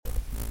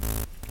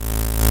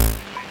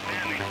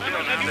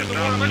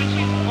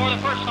emergency for the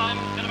first time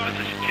in about...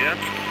 This is Jim,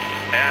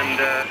 and,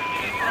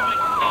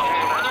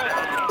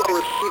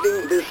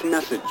 Receiving this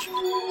message.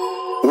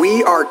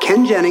 We are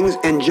Ken Jennings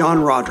and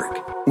John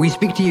Roderick. We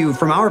speak to you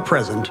from our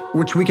present,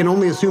 which we can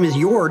only assume is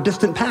your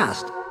distant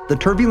past, the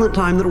turbulent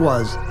time that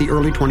was the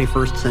early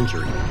 21st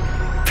century.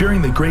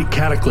 Fearing the great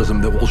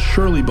cataclysm that will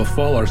surely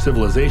befall our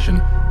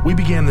civilization, we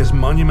began this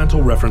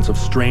monumental reference of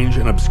strange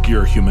and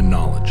obscure human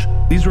knowledge.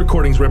 These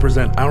recordings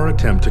represent our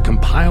attempt to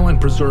compile and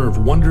preserve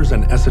wonders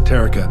and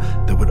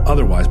esoterica that would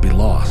otherwise be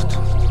lost.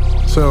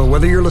 So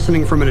whether you're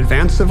listening from an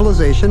advanced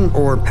civilization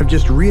or have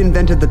just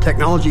reinvented the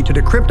technology to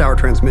decrypt our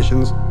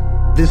transmissions,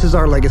 this is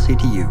our legacy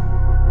to you.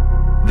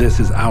 This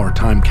is our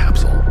time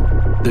capsule.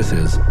 This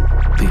is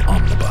the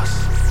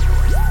Omnibus.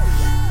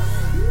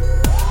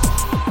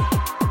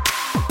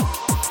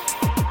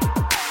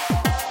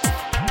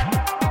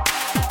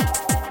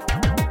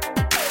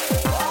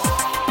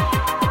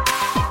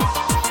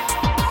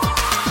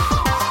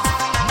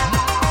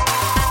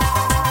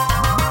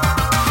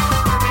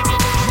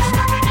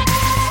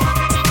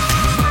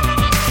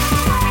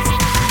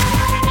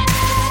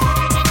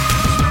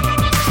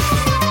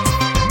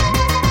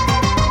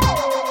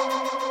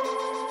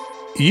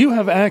 You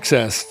have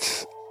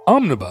accessed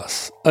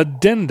Omnibus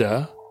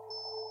Addenda,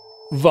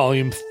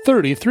 Volume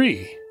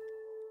 33.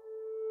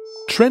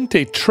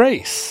 Trente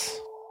Trace.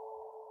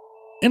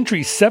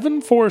 Entry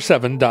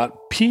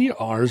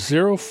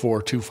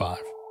 747.PR0425.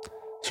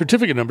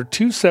 Certificate number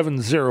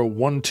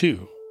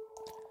 27012.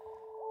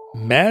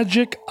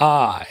 Magic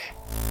Eye.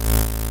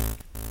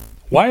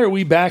 Why are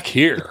we back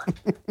here?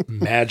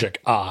 Magic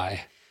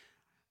Eye.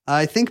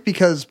 I think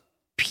because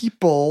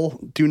people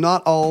do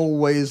not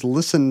always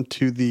listen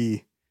to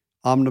the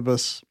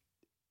Omnibus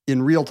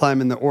in real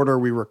time in the order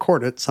we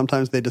record it.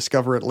 Sometimes they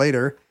discover it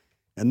later,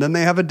 and then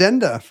they have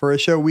addenda for a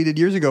show we did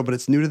years ago, but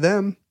it's new to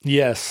them.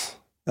 Yes.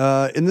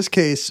 In this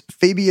case,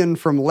 Fabian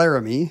from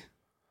Laramie.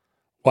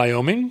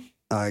 Wyoming?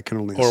 I can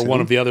only Or assume. one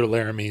of the other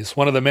Laramies.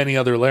 One of the many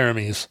other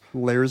Laramies.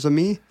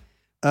 Laramie.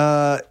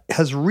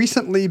 Has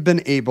recently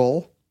been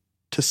able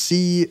to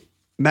see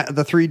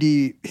the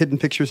 3D hidden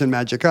pictures in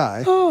Magic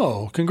Eye.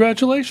 Oh,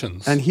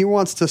 congratulations. And he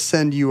wants to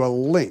send you a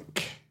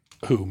link.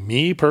 Who,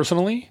 me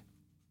personally?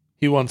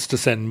 He wants to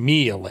send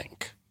me a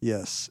link.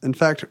 Yes. In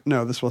fact,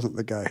 no, this wasn't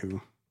the guy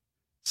who...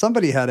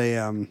 Somebody had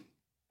a...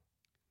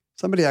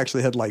 Somebody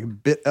actually had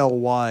like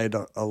bit.ly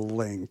a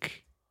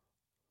link.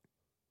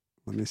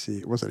 Let me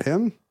see. Was it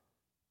him?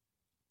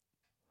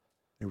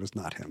 It was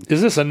not him.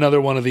 Is this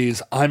another one of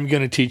these, I'm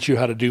going to teach you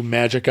how to do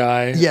Magic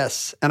Eye?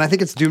 Yes. And I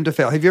think it's doomed to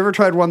fail. Have you ever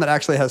tried one that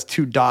actually has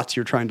two dots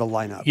you're trying to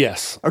line up?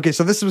 Yes. Okay,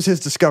 so this was his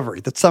discovery,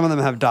 that some of them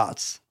have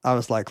dots. I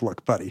was like,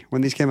 look, buddy,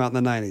 when these came out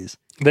in the 90s.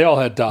 They all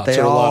had dots. They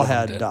or a all lot of them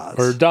had did. dots.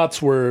 Or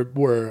dots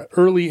were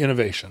early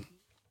innovation.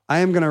 I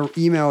am going to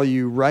email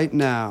you right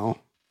now.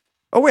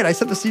 Oh, wait, I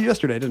sent this to you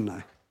yesterday, didn't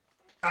I?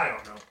 I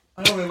don't know.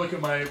 I only look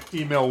at my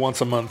email once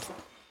a month.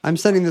 I'm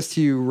sending this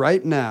to you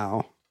right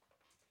now.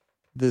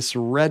 This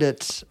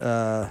Reddit,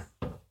 I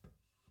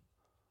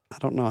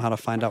don't know how to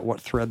find out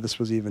what thread this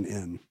was even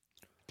in.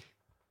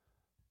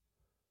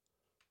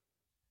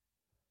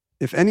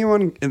 If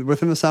anyone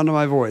within the sound of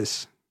my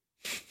voice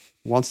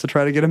wants to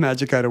try to get a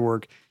Magic Eye to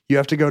work, you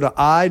have to go to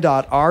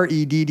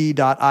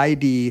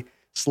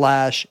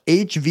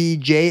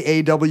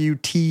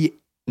i.redd.id/HVJAWT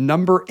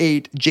number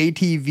 8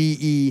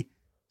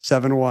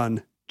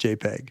 JTVE71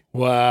 JPEG.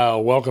 Wow.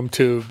 Welcome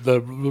to the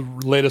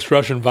latest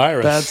Russian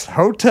virus. That's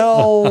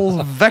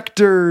Hotel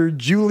Vector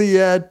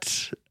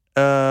Juliet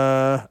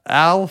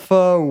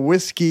Alpha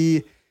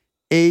Whiskey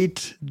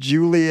 8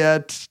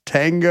 Juliet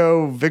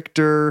Tango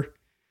Victor.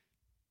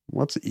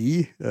 What's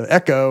E?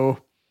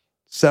 Echo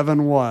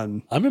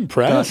 71. I'm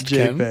impressed,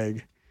 Ken.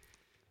 JPEG.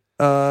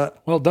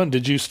 Well done.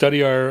 Did you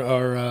study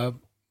our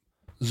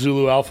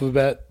Zulu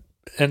alphabet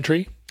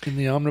entry in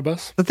the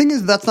Omnibus? The thing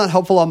is, that's not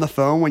helpful on the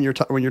phone when you're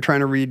trying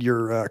to read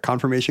your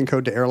confirmation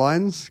code to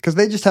airlines, because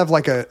they just have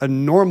like a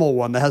normal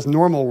one that has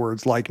normal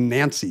words like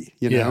Nancy.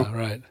 You know, Yeah,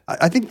 right.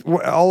 I think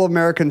all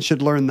Americans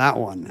should learn that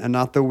one and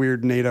not the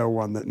weird NATO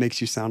one that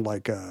makes you sound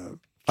like a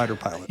fighter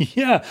pilot.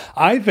 Yeah,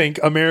 I think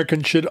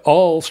Americans should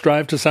all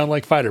strive to sound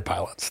like fighter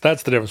pilots.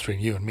 That's the difference between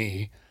you and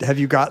me. Have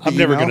you got the I'm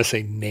never email? going to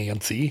say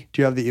Nancy.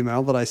 Do you have the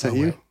email that I sent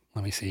you? Wait,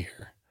 let me see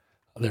here.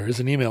 There is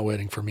an email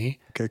waiting for me.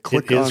 Okay,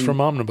 click it on, is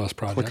from Omnibus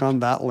Project. Click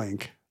on that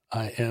link.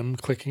 I am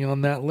clicking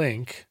on that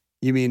link.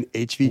 You mean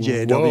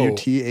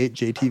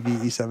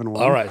HVJWT8JTVE71?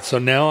 All right, so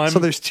now I'm... So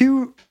there's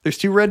two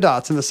red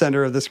dots in the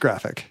center of this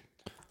graphic.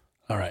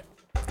 All right,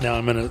 now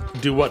I'm going to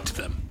do what to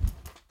them?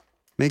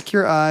 Make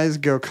your eyes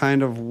go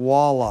kind of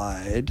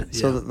wall-eyed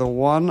so that the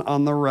one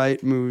on the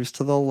right moves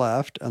to the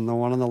left and the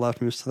one on the left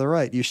moves to the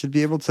right. You should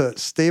be able to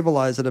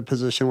stabilize at a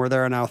position where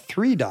there are now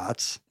 3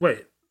 dots.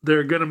 Wait,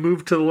 they're going to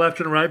move to the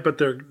left and right, but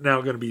they're now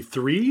going to be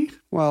 3?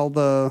 Well,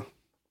 the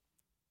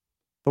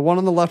one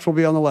on the left will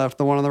be on the left,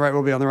 the one on the right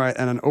will be on the right,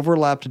 and an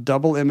overlapped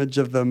double image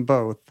of them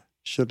both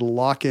should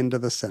lock into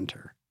the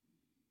center.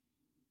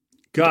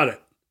 Got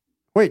it.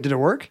 Wait, did it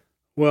work?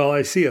 Well,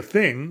 I see a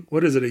thing.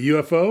 What is it, a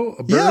UFO?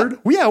 A bird?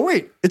 Yeah,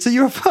 wait, it's a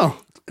UFO.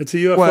 It's a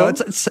UFO? Well,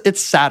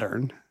 it's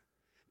Saturn.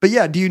 But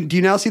yeah, do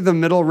you now see the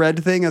middle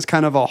red thing as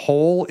kind of a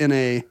hole in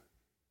a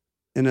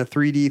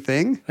 3D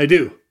thing? I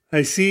do.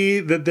 I see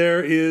that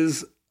there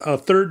is a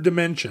third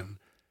dimension,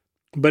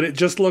 but it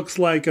just looks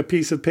like a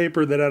piece of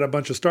paper that had a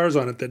bunch of stars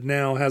on it that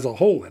now has a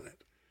hole in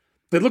it.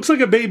 It looks like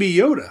a baby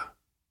Yoda.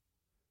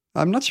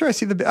 I'm not sure I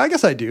see I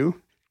guess I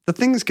do. The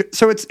thing's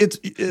so it's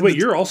Wait,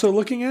 you're also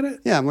looking at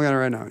it? Yeah, I'm looking at it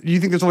right now. Do you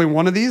think there's only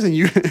one of these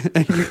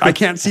and I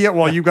can't see it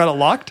while you got it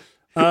locked?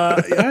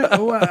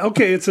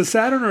 Okay, it's a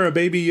Saturn or a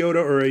baby Yoda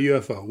or a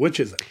UFO. Which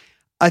is it?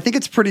 I think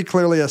it's pretty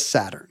clearly a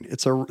Saturn.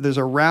 There's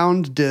a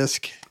round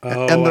disc,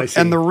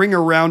 and the ring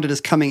around it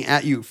is coming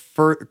at you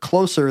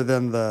closer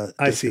than the disc.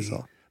 I see.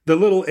 Itself. The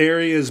little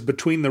areas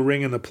between the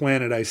ring and the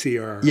planet I see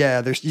are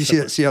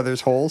see how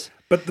there's holes.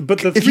 But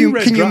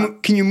the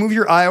can you move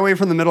your eye away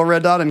from the middle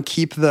red dot and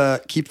keep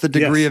the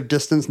degree of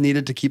distance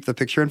needed to keep the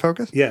picture in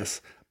focus? Yes,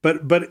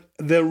 but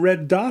the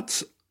red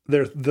dots,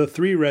 the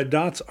 3 red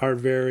dots are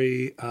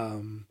very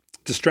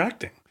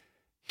distracting.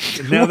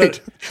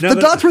 The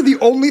dots were the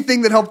only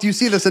thing that helped you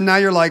see this, and now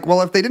you're like,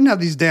 well, if they didn't have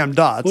these damn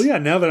dots. Well, yeah,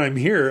 now that I'm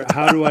here,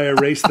 how do I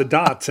erase the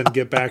dots and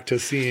get back to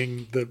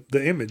seeing the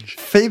image?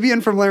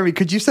 Fabian from Laramie,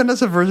 could you send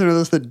us a version of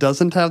this that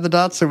doesn't have the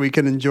dots so we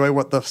can enjoy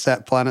what the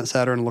planet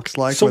Saturn looks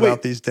like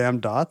without these damn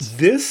dots?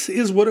 This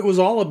is what it was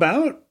all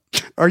about?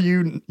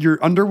 You're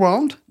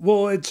underwhelmed?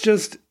 Well,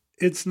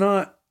 it's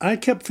not. I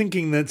kept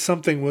thinking that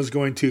something was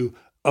going to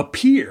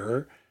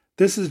appear.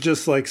 This is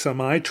just like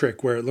some eye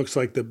trick where it looks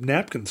like the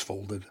napkin's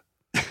folded.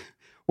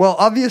 Well,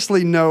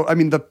 obviously, no. I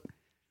mean, the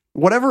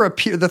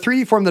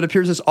 3D form that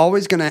appears is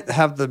always going to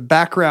have the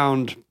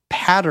background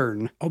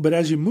pattern. Oh, but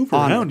as you move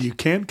around, you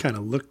can kind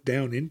of look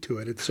down into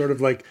it. It's sort of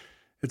like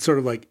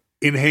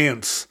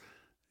enhance.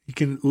 You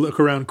can look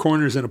around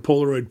corners in a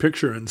Polaroid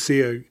picture and see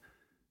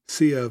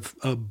a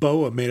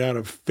boa made out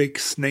of fake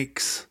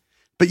snakes.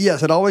 But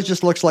yes, it always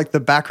just looks like the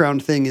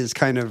background thing is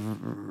kind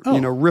of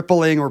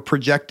rippling or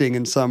projecting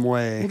in some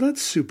way. Well,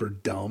 that's super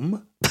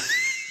dumb.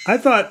 I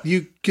thought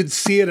you could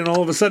see it and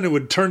all of a sudden it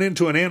would turn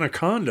into an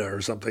anaconda or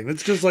something.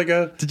 It's just like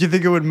Did you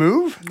think it would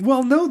move?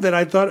 Well, no,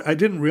 I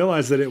didn't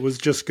realize that it was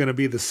just going to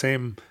be the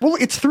same. Well,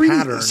 it's 3D.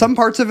 Pattern. Some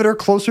parts of it are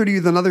closer to you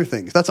than other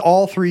things. That's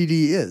all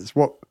 3D is.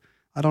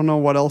 I don't know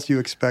what else you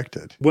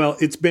expected. Well,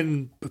 it's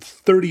been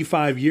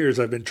 35 years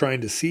I've been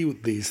trying to see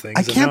these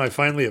things, and now I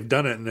finally have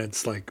done it, and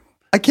it's like...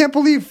 I can't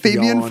believe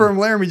Fabian from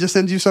Laramie just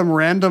sends you some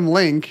random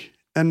link.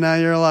 And now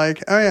you're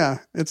like, oh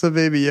yeah, it's a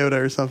baby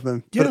Yoda or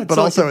something. Yeah, but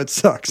also it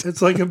sucks.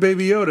 It's like a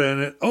baby Yoda.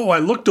 And I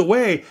looked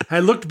away. I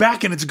looked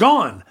back and it's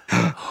gone.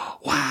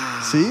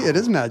 Wow. See, it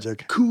is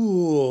magic.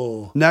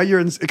 Cool. Now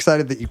you're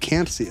excited that you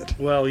can't see it.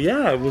 Well,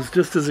 yeah, it was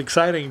just as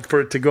exciting for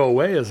it to go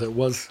away as it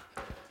was.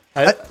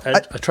 I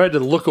tried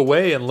to look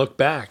away and look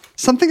back.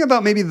 Something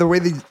about maybe the way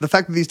the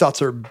fact that these dots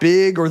are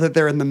big, or that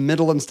they're in the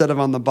middle instead of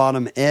on the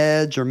bottom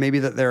edge, or maybe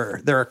that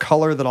they're a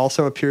color that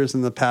also appears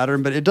in the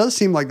pattern. But it does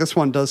seem like this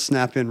one does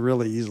snap in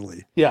really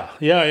easily. Yeah.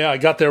 I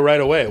got there right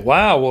away.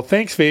 Wow. Well,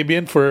 thanks,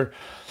 Fabian, for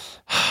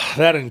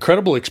that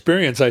incredible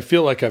experience. I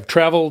feel like I've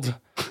traveled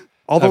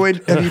all the way.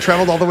 Have you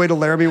traveled all the way to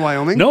Laramie,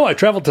 Wyoming? No, I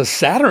traveled to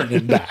Saturn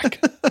and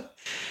back.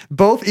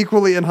 Both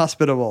equally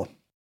inhospitable.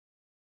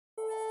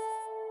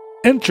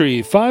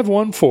 Entry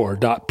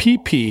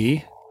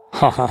 514.pp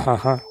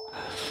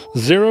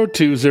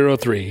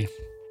 0203.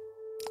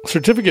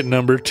 Certificate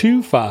number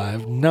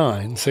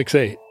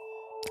 25968.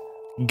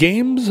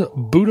 Games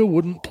Buddha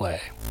wouldn't play.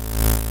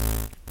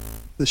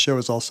 This show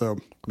is also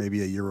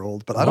maybe a year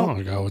old, but Long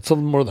ago. It's a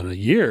little more than a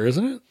year,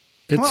 isn't it?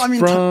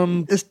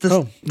 It's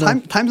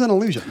time's an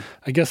illusion.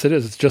 I guess it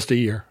is. It's just a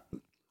year.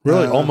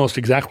 Really, almost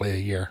exactly a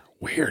year.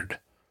 Weird.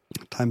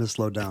 Time has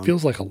slowed down. It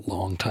feels like a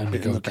long time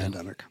ago. In the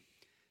pandemic.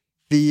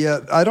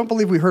 I don't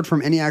believe we heard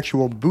from any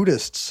actual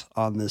Buddhists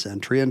on this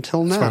entry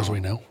until now. As far as we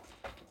know.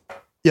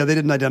 Yeah, they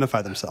didn't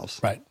identify themselves.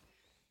 Right.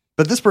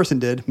 But this person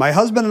did. My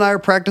husband and I are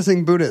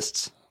practicing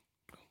Buddhists.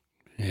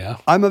 Yeah.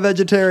 I'm a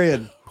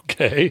vegetarian.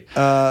 Okay.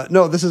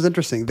 No, this is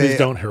interesting. Please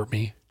don't hurt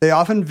me. They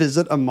often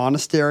visit a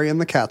monastery in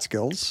the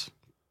Catskills,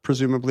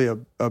 presumably a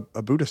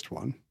Buddhist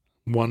one.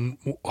 One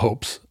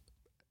hopes.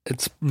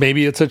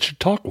 Maybe it's a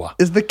Chautauqua.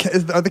 Are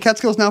the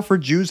Catskills now for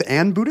Jews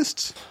and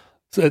Buddhists?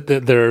 So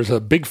there's a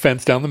big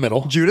fence down the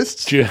middle.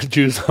 Judists?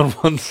 Jews on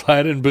one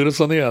side and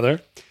Buddhists on the other.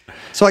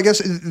 So I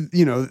guess,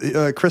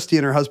 Christy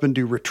and her husband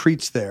do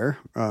retreats there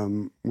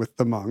with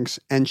the monks,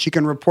 and she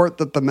can report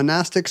that the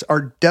monastics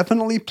are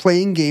definitely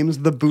playing games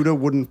the Buddha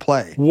wouldn't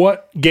play.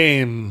 What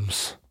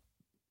games?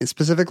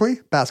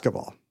 Specifically,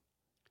 basketball.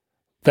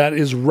 That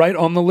is right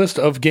on the list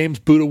of games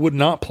Buddha would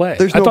not play.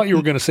 I thought you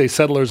were going to say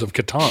Settlers of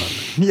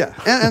Catan. Yeah,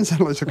 and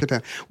Settlers of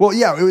Catan. Well,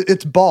 yeah,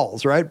 it's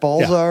balls, right?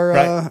 Balls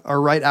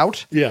are right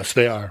out. Yes,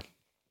 they are.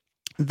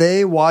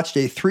 They watched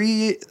a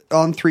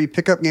 3-on-3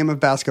 pickup game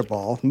of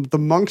basketball. The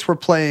monks were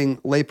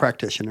playing lay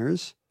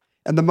practitioners.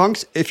 And the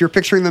monks, if you're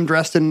picturing them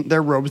dressed in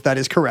their robes, that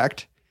is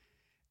correct.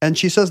 And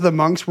she says the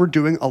monks were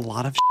doing a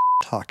lot of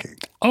talking.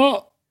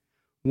 Oh.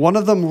 One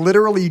of them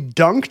literally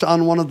dunked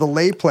on one of the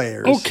lay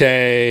players.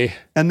 Okay.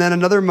 And then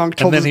another monk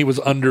told And then he was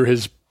under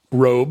his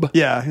robe.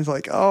 Yeah, he's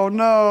like, oh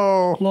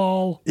no.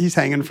 Lol. He's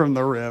hanging from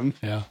the rim.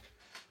 Yeah.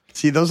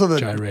 See, those are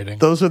Gyrating.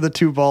 the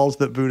two balls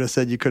that Buddha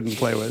said you couldn't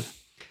play with.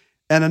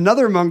 And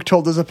another monk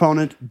told his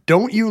opponent,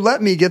 don't you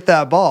let me get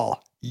that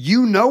ball.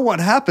 You know what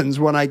happens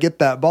when I get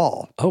that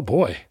ball. Oh,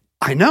 boy.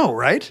 I know,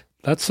 right?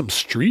 That's some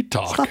street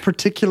talk. It's not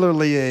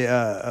particularly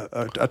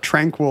a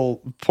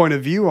tranquil point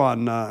of view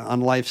on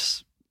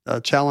life's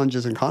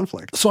challenges and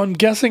conflict. So I'm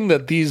guessing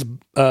that these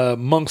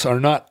monks are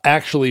not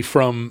actually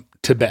from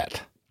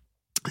Tibet.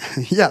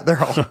 Yeah,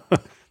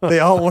 they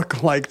all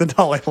look like the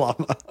Dalai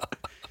Lama.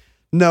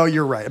 No,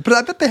 you're right. But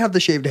I bet they have the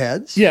shaved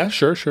heads. Yeah,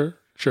 sure.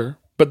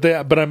 But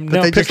I'm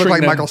now they picturing just look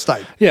like them, Michael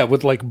Stipe. Yeah,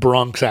 with like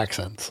Bronx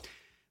accents.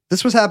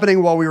 This was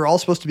happening while we were all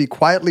supposed to be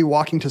quietly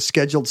walking to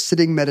scheduled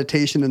sitting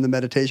meditation in the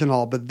meditation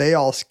hall, but they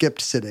all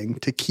skipped sitting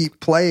to keep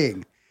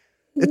playing.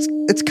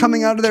 It's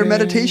coming out of their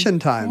meditation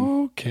time.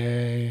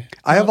 Okay.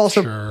 I have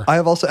also,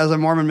 as a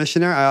Mormon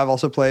missionary, I have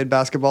also played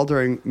basketball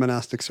during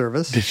monastic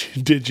service.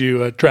 Did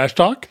you trash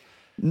talk?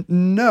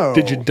 No.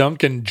 Did you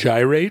dunk and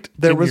gyrate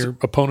your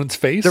opponent's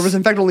face? There was,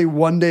 in fact, only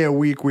one day a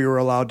week we were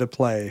allowed to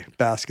play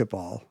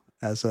basketball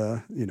as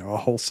a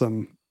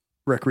wholesome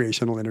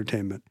recreational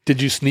entertainment.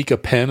 Did you sneak a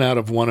pen out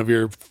of one of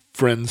your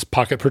friend's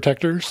pocket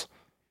protectors?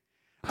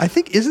 I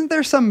think, isn't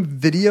there some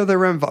video that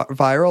ran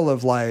viral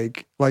of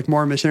like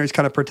more missionaries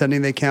kind of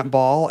pretending they can't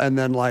ball and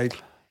then going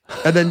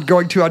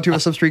 2-on-2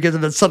 with some street kids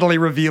and then suddenly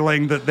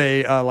revealing that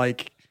they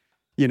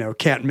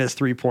can't miss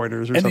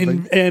 3-pointers or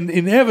something. And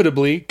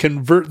inevitably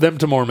convert them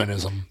to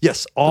Mormonism.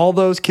 Yes, all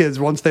those kids,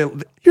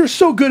 You're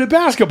so good at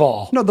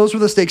basketball. No, those were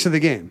the stakes of the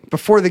game.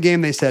 Before the game,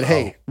 they said,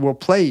 hey, we'll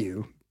play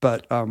you,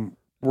 but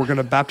we're going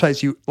to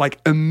baptize you like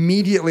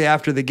immediately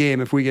after the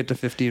game if we get to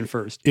 15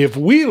 first. If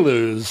we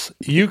lose,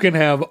 you can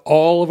have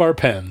all of our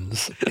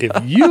pens. If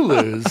you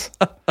lose...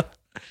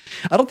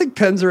 I don't think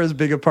pens are as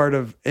big a part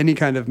of any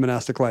kind of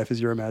monastic life as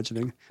you're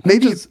imagining.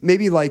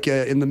 Maybe like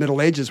in the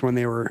Middle Ages when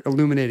they were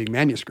illuminating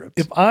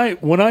manuscripts.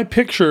 When I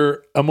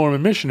picture a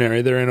Mormon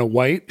missionary, they're in a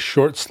white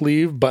short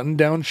sleeve button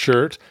down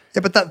shirt. Yeah,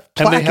 but that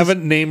and they have a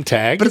name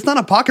tag. But it's not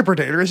a pocket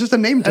protector; it's just a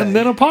name tag. And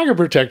then a pocket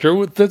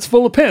protector that's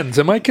full of pens.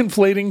 Am I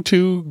conflating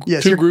two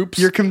groups?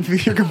 You're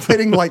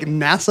conflating like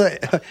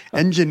NASA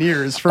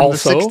engineers from the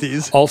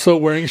 60s. Also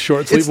wearing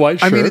short sleeve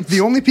white shirts. I mean, it's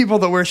the only people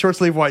that wear short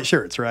sleeve white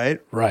shirts, right?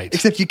 Right.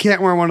 Except you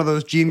can't wear one of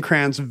those Gene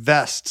Kranz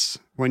vests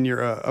when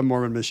you're a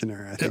Mormon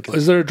missionary. I think.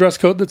 Is there a dress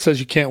code that says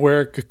you can't wear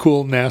a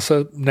cool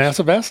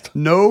NASA vest?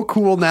 No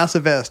cool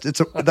NASA vest.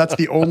 That's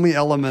the only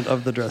element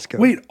of the dress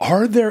code. Wait,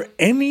 are there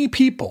any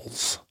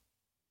peoples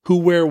who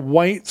wear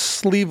white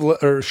sleeve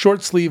or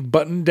short sleeve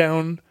button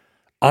down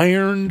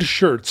ironed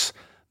shirts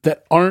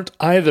that aren't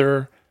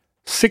either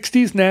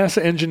 60s NASA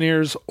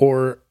engineers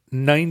or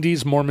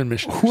 90s Mormon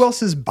missionaries? Who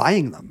else is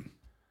buying them?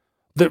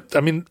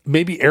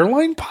 Maybe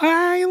airline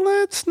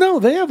pilots? No,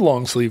 they have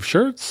long sleeve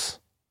shirts.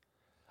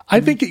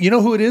 I think, you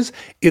know who it is?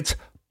 It's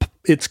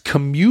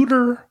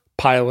commuter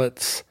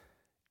pilots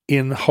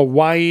in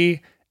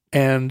Hawaii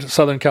and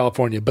Southern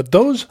California, but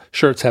those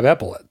shirts have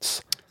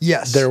epaulets.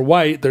 Yes. They're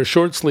white, they're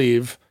short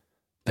sleeve,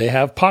 they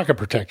have pocket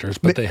protectors,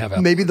 but they have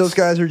epaulets. Maybe those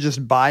guys are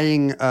just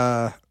buying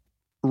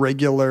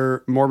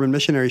regular Mormon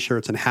missionary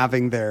shirts and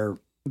having their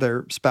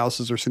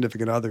spouses or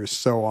significant others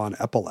sew on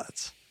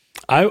epaulets.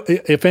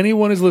 If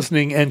anyone is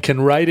listening and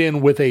can write in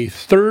with a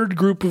third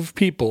group of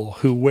people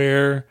who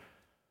wear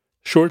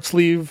short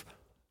sleeve,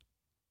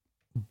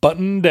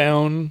 button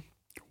down,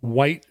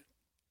 white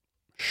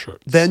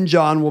shirts, then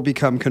John will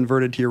become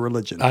converted to your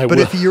religion. But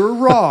if you're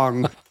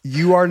wrong,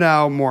 you are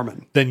now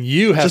Mormon. Then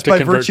you have just to by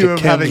convert virtue to of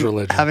Ken's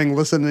religion. having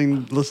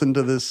listened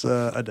to this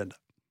addenda.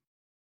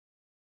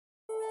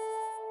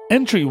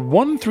 Entry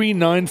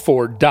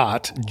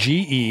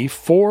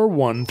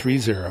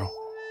 1394.GE4130.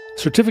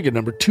 Certificate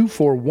number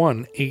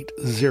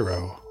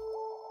 24180.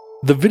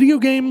 The video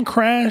game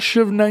crash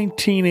of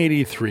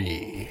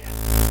 1983.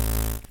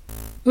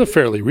 It's a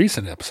fairly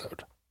recent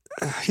episode.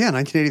 Yeah,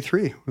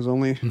 1983. It was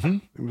only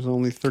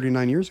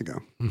 39 years ago.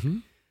 Mm-hmm.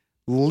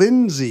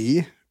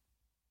 Lindsay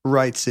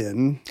writes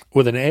in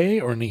with an A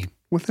or an E?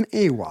 With an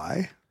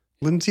AY.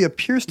 Lindsay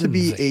appears to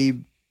be a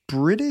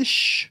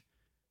British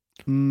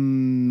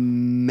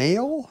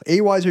male.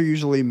 AYs are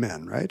usually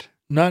men, right?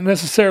 Not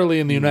necessarily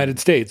in the United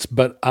States,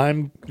 but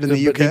in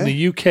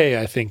the UK,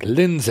 I think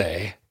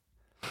Lindsay.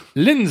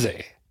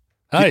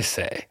 I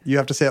say. You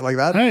have to say it like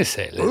that? I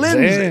say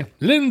Lindsay.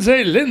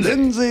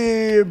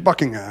 Lindsay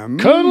Buckingham.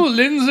 Colonel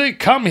Lindsay,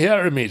 come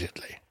here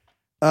immediately.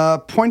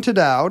 Pointed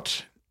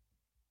out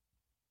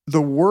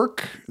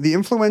the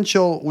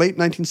influential late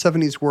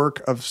 1970s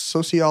work of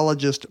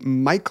sociologist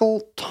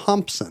Michael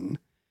Thompson,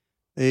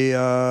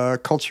 a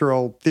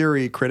cultural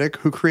theory critic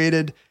who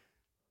wrote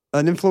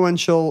an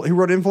influential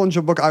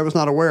book I was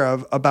not aware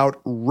of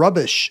about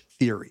rubbish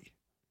theory.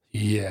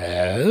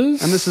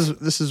 Yes. And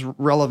this is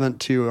relevant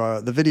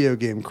to the video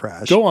game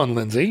crash. Go on,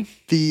 Lindsay.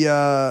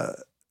 The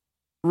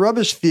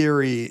rubbish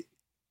theory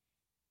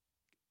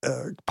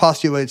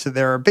postulates that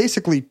there are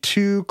basically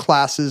two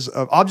classes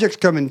of objects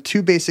come in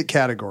two basic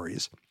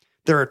categories.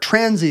 There are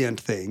transient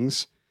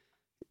things,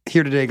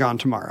 here today, gone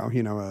tomorrow,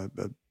 a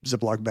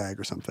Ziploc bag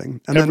or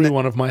something. And Every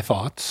one of my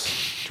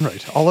thoughts.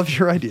 Right, all of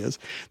your ideas.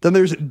 Then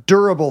there's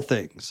durable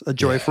things, a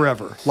joy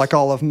forever, like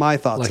all of my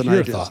thoughts Like and your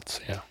ideas. thoughts,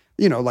 yeah.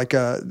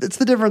 It's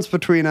the difference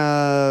between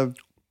a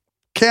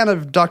can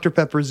of Dr.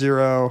 Pepper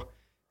Zero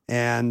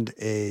and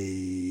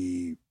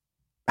a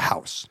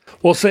house.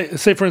 Well,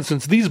 say for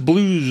instance, these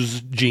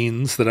blues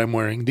jeans that I'm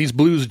wearing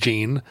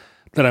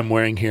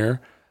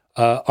here,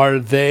 are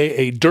they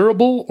a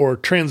durable or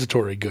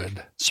transitory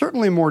good?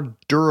 Certainly more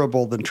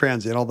durable than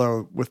transient,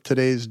 although with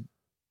today's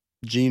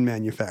jean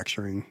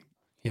manufacturing.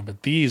 Yeah,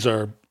 but these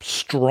are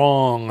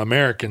strong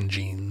American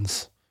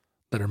jeans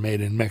that are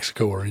made in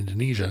Mexico or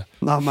Indonesia.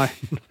 Not my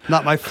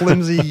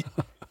flimsy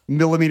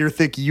millimeter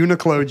thick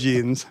Uniqlo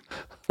jeans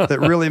that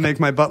really make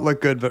my butt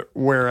look good, but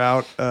wear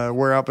out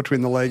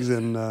between the legs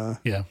in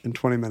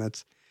 20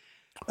 minutes.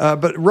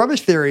 But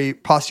rubbish theory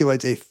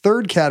postulates a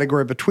third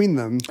category between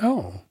them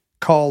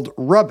called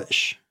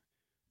rubbish.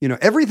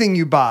 Everything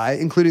you buy,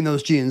 including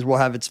those jeans, will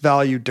have its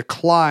value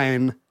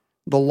decline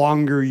the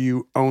longer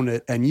you own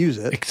it and use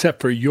it.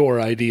 Except for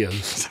your ideas.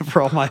 Except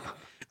for all my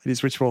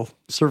ideas, which will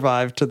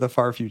survive to the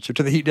far future,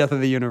 to the heat death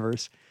of the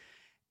universe.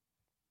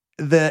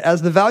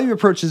 As the value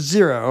approaches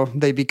zero,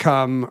 they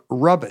become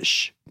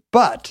rubbish.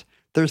 But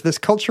there's this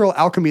cultural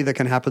alchemy that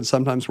can happen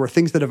sometimes where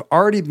things that have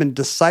already been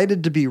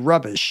decided to be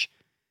rubbish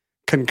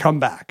can come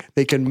back.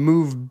 They can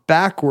move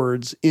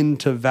backwards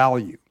into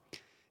value.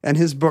 And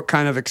his book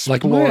kind of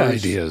explores... Like my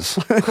ideas.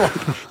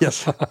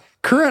 Yes.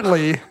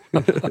 Currently,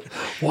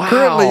 Wow.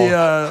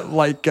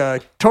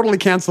 totally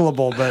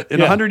cancelable, but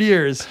in 100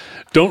 years...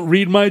 Don't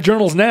read my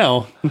journals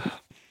now.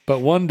 But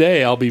one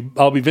day I'll be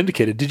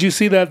vindicated. Did you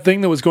see that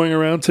thing that was going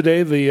around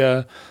today?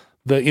 The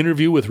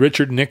interview with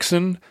Richard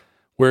Nixon,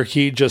 where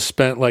he just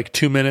spent like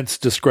 2 minutes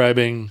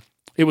describing...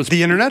 It was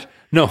the internet?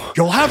 No.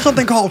 You'll have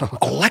something called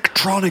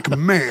electronic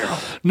mail.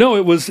 No,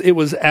 it was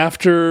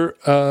after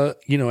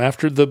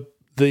after the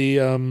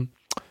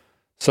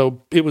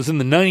so it was in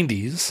the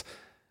 90s,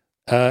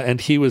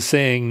 and he was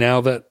saying now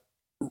that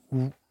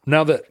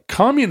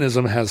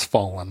communism has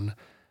fallen,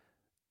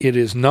 it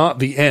is not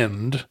the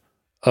end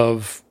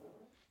of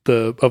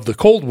the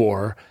Cold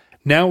War.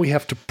 Now we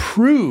have to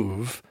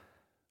prove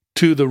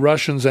to the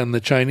Russians and the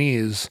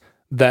Chinese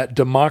that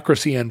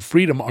democracy and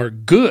freedom are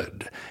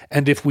good.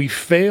 And if we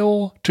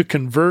fail to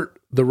convert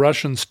the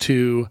Russians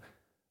to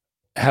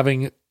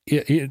having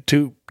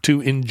to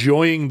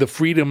enjoying the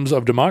freedoms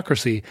of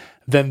democracy,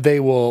 then they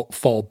will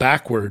fall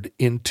backward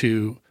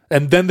into,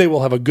 and then they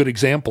will have a good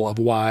example of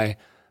why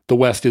the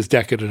West is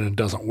decadent and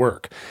doesn't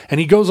work. And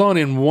he goes on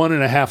in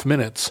 1.5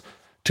 minutes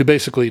to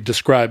basically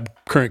describe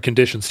current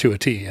conditions to a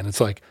T. And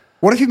it's like,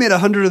 what if you made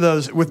 100 of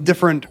those with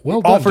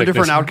all for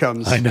different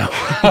outcomes? I know.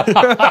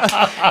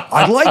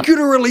 I'd like you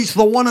to release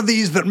the one of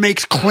these that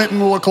makes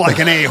Clinton look like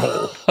an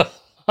a-hole.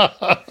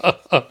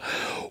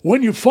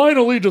 When you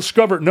finally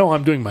discover, no,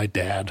 I'm doing my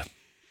dad.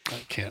 I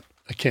can't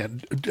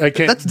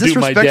That's do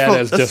my dad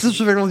as That's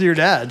disrespectful to your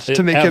dad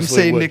to make him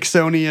say would.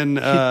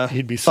 Nixonian.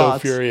 He'd be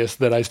thoughts. so furious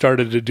that I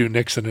started to do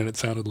Nixon and it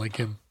sounded like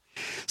him.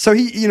 So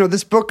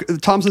this book,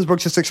 Thompson's book,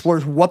 just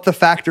explores what the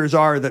factors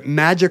are that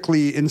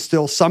magically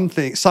instill some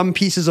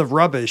pieces of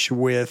rubbish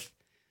with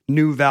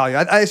new value.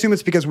 I assume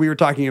it's because we were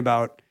talking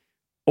about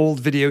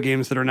old video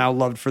games that are now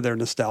loved for their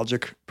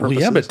nostalgic purposes.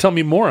 Well, yeah, but tell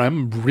me more.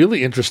 I'm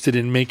really interested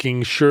in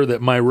making sure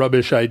that my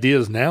rubbish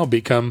ideas now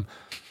become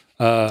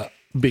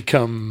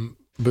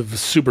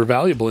super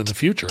valuable in the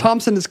future.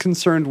 Thompson is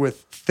concerned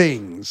with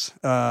things.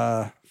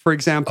 For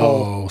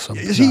example,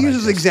 he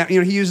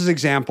uses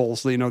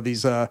examples.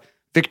 These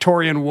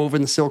Victorian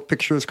woven silk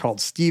pictures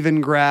called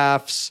Stephen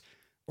graphs,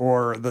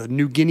 or the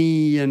New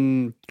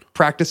Guinean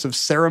practice of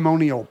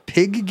ceremonial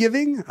pig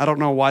giving. I don't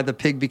know why the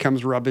pig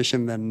becomes rubbish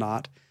and then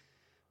not.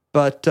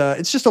 But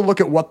it's just a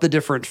look at what the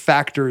different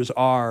factors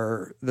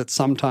are that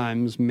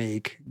sometimes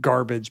make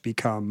garbage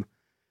become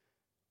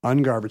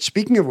ungarbage.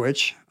 Speaking of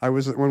which,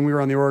 when we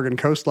were on the Oregon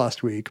coast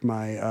last week,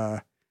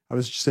 I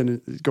was just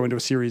going to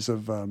a series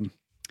of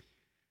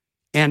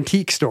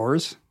antique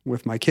stores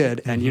with my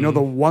kid, and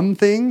the one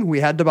thing we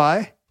had to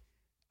buy?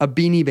 A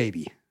Beanie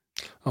Baby.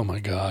 Oh my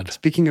God.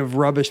 Speaking of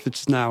rubbish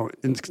that's now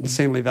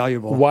insanely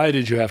valuable. Why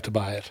did you have to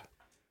buy it?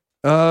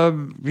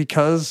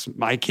 Because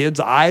my kid's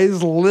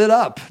eyes lit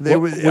up.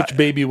 Which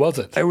baby was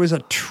it? It was a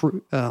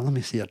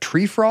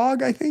tree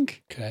frog, I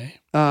think. Okay.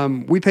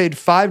 We paid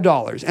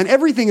 $5, and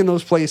everything in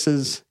those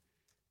places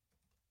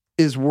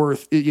is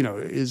worth,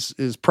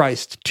 is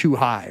priced too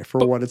high for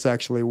what it's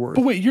actually worth.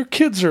 But wait, your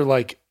kids are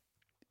like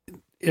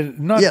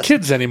not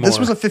kids anymore. This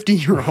was a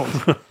 15-year-old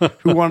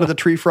who wanted the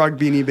tree frog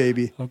Beanie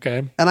Baby.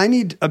 Okay. And I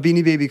need a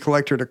Beanie Baby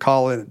collector to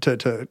call in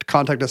to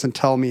contact us and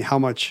tell me how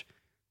much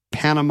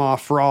Panama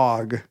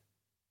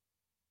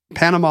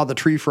the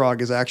tree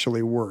frog is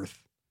actually worth,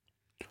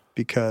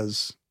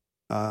 because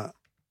I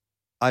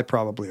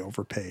probably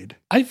overpaid.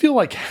 I feel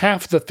like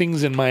half the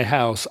things in my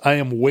house, I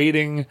am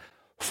waiting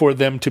for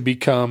them to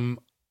become,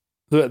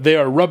 they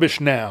are rubbish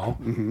now,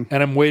 and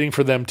I'm waiting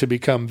for them to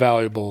become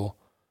valuable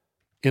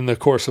in the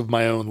course of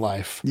my own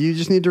life. You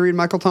just need to read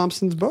Michael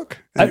Thompson's book.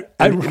 And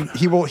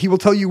he will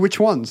tell you which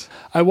ones.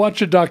 I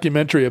watched a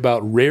documentary about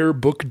rare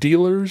book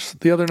dealers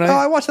the other night. Oh,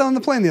 I watched that on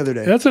the plane the other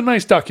day. That's a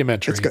nice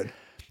documentary. It's good.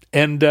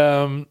 And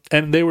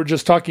they were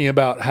just talking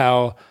about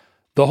how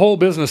the whole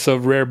business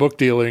of rare book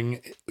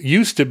dealing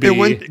used to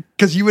be...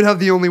 Because you would have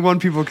the only one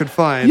people could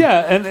find.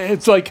 Yeah, and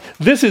it's like,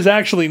 this is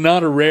actually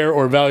not a rare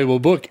or valuable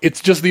book. It's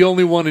just the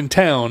only one in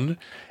town.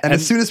 And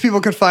as soon as people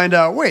could find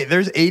out, wait,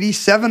 there's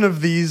 87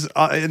 of these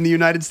in the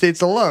United States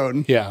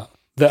alone. Yeah.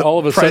 That all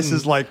of a sudden...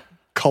 prices like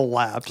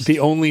collapse. The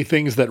only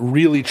things that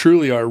really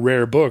truly are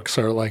rare books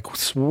are like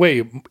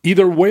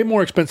either way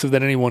more expensive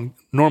than anyone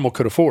normal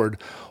could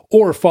afford,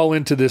 or fall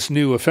into this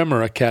new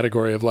ephemera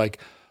category of like,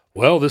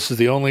 well, this is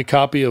the only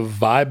copy of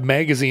Vibe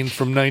magazine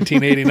from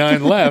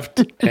 1989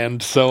 left,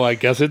 and so I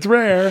guess it's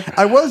rare.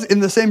 I was in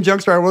the same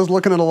junk store. I was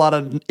looking at a lot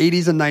of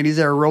 80s and 90s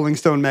era Rolling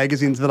Stone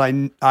magazines that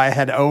I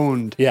had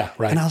owned. Yeah,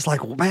 right. And I was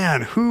like,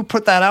 man, who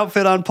put that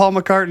outfit on Paul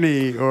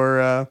McCartney?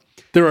 Or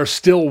there are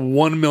still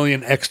 1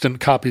 million extant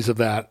copies of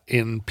that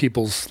in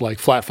people's like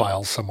flat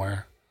files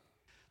somewhere.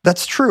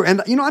 That's true.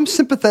 And, I'm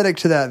sympathetic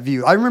to that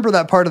view. I remember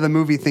that part of the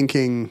movie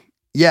thinking,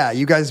 yeah,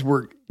 you guys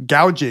were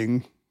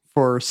gouging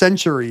for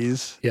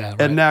centuries, yeah,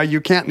 right. And now you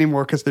can't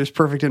anymore because there's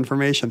perfect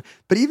information.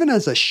 But even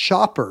as a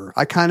shopper,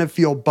 I kind of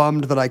feel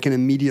bummed that I can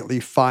immediately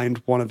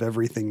find one of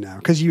everything now,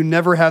 because you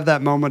never have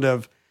that moment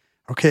of,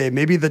 okay,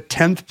 maybe the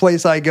 10th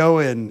place I go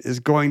in is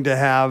going to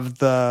have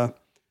the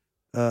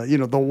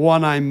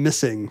one I'm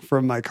missing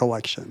from my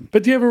collection.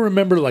 But do you ever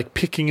remember like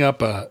picking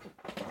up a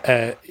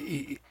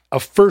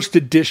first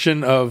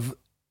edition of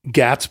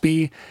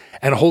Gatsby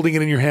and holding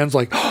it in your hands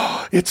like,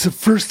 oh, it's a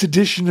first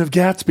edition of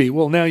Gatsby.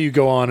 Well, now you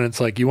go on and it's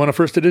like, you want a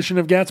first edition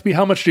of Gatsby?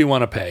 How much do you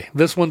want to pay?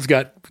 This one's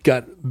got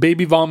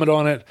baby vomit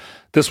on it.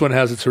 This one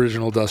has its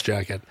original dust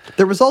jacket.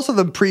 There was also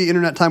the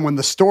pre-internet time when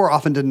the store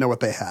often didn't know what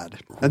they had.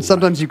 And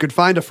sometimes you could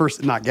find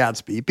not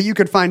Gatsby, but you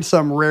could find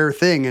some rare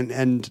thing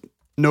and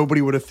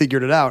nobody would have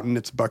figured it out, and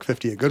it's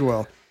 $1.50 at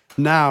Goodwill.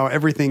 Now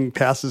everything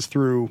passes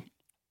through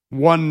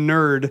one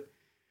nerd.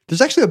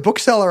 There's actually a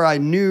bookseller I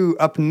knew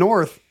up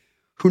north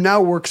who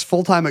now works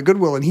full-time at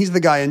Goodwill, and he's the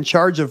guy in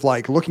charge of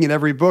like looking at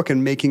every book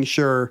and making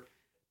sure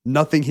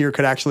nothing here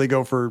could actually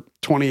go for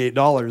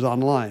 $28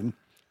 online.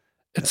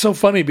 It's so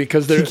funny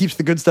because he keeps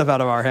the good stuff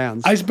out of our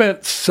hands. I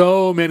spent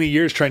so many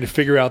years trying to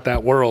figure out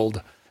that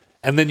world,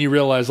 and then you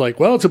realize like,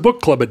 well, it's a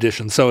book club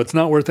edition, so it's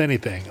not worth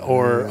anything.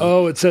 Or,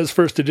 oh, it says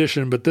first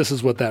edition, but this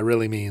is what that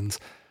really means.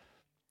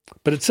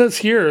 But it says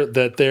here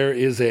that there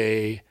is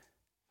a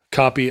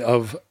copy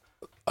of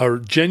a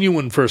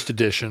genuine first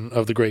edition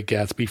of The Great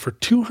Gatsby for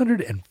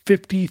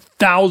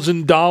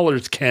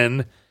 $250,000,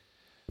 Ken.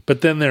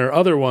 But then there are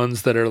other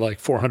ones that are like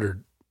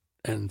 $450.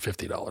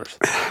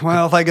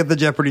 Well, if I get the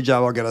Jeopardy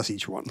job, I'll get us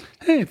each one.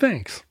 Hey,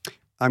 thanks.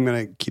 I'm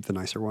going to keep the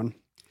nicer one.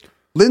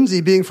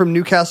 Lindsay, being from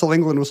Newcastle,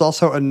 England, was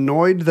also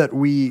annoyed that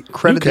we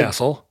credited...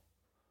 Newcastle?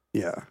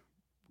 Yeah.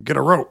 Get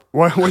a rope.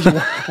 What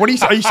are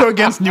you so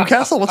against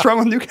Newcastle? What's wrong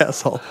with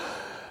Newcastle?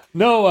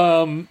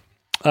 No,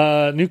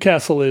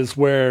 Newcastle is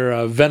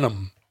where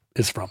Venom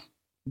is from.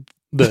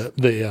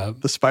 The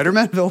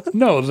Spider-Man villain?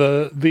 No,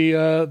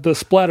 the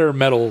splatter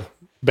metal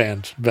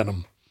band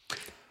Venom.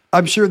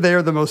 I'm sure they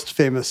are the most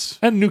famous.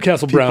 And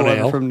Newcastle Brown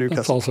Ale from Newcastle.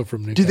 That's also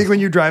from Newcastle. Do you think when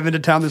you drive into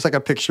town, there's like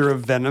a picture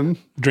of Venom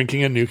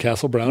drinking a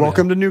Newcastle Brown Ale?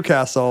 Welcome to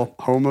Newcastle,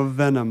 home of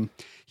Venom.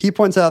 He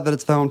points out that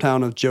it's the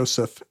hometown of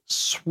Joseph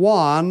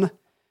Swan,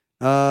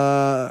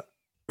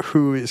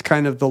 who is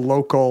kind of the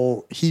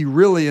local. He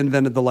really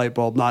invented the light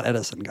bulb, not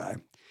Edison guy.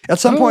 At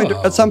some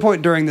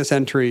point during this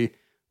entry,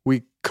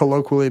 we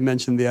colloquially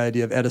mentioned the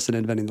idea of Edison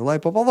inventing the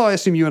light bulb, although I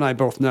assume you and I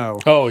both know.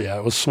 Oh, yeah,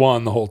 it was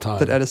Swan the whole time.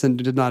 That Edison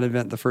did not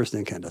invent the first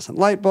incandescent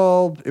light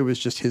bulb. It was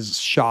just his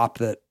shop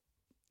that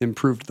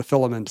improved the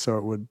filament so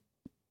it would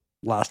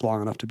last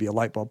long enough to be a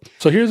light bulb.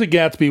 So here's a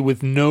Gatsby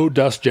with no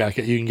dust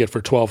jacket you can get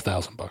for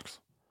 $12,000.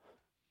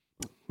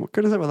 What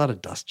good is it without a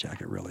dust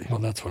jacket, really? Well,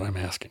 that's what I'm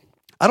asking.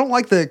 I don't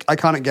like the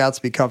iconic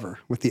Gatsby cover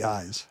with the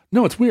eyes.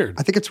 No, it's weird.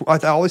 I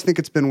always think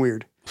it's been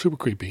weird. Super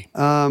creepy.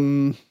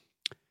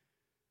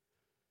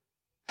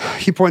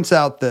 He points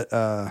out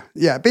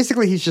that,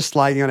 basically he's just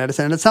sliding on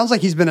Edison. And it sounds like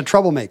he's been a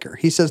troublemaker.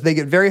 He says they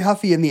get very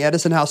huffy in the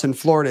Edison house in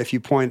Florida if you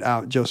point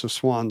out Joseph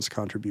Swan's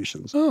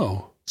contributions.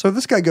 Oh. So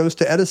this guy goes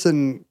to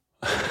Edison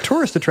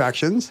tourist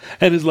attractions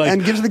and is like,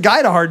 and gives the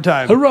guide a hard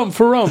time.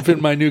 Harumph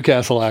in my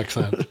Newcastle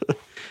accent.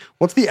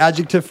 What's the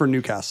adjective for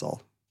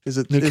Newcastle? Is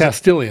it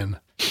Newcastilian?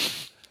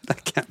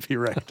 That can't be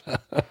right.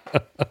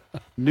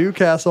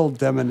 Newcastle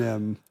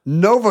demonym.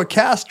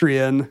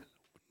 Novocastrian.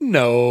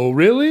 No,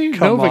 really?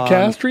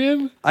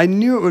 Novocastrian? I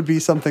knew it would be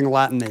something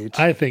Latinate.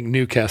 I think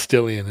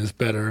Newcastilian is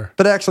better.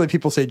 But actually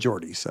people say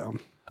Geordie, so.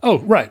 Oh,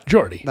 right,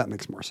 Geordie. That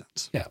makes more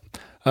sense. Yeah.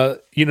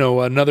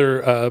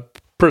 Another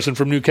person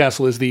from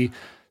Newcastle is the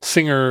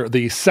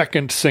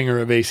second singer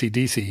of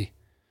AC/DC.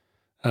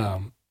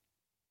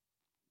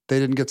 They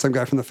didn't get some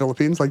guy from the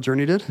Philippines like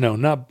Journey did? No,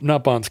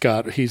 not Bon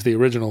Scott. He's the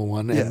original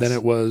one. Yes. And then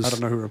it was... I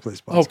don't know who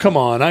replaced Bon Oh, Scott. come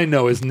on. I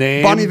know his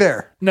name. Bon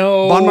Iver.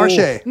 No. Bon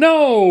Marché.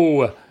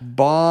 No.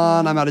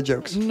 Bon, I'm out of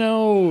jokes.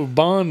 No.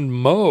 Bon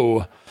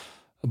Mo.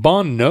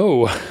 Bon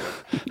No.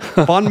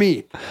 Bon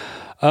Me.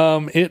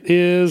 It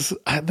is...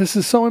 This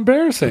is so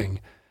embarrassing.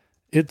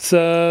 It's...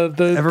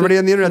 Everybody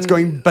on the internet's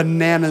going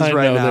bananas I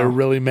right know, now. they're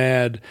really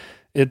mad.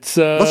 It's...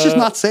 Let's just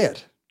not say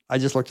it. I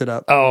just looked it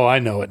up. Oh, I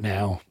know it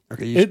now.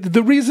 Okay,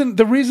 The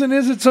reason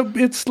is it's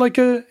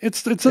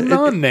a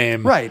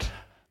non-name. Right.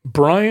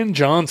 Brian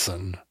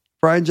Johnson.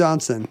 Brian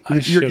Johnson.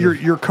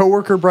 Your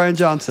coworker Brian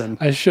Johnson.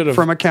 I should have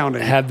from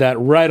accounting had that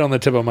right on the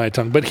tip of my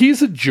tongue. But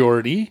he's a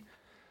Geordie.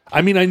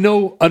 I mean, I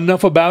know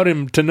enough about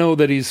him to know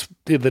that he's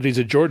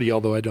a Geordie,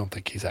 although I don't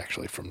think he's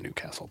actually from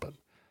Newcastle, but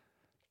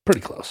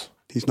pretty close.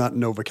 He's not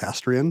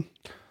Novocastrian.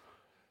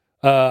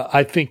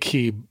 I think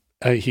he's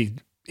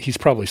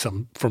probably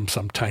from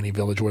some tiny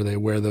village where they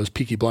wear those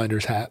Peaky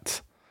Blinders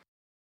hats.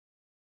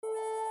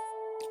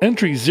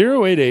 Entry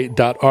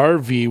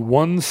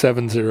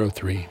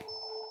 088.RV1703.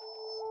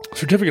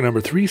 Certificate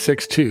number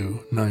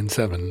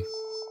 36297.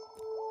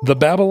 The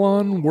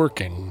Babylon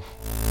Working.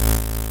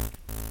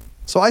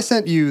 So I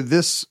sent you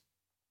this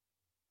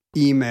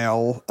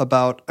email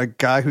about a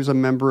guy who's a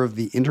member of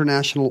the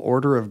International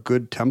Order of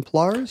Good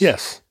Templars.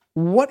 Yes.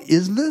 What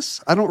is this?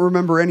 I don't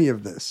remember any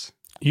of this.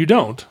 You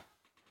don't?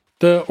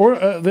 The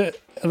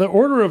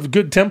Order of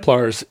Good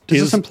Templars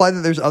Does this imply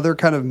that there's other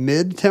kind of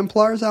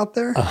mid-Templars out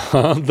there?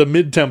 The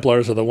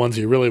mid-Templars are the ones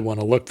you really want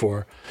to look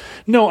for.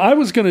 No, I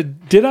was going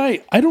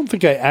to... I don't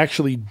think I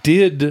actually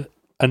did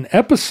an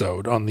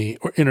episode on the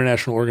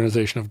International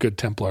Organization of Good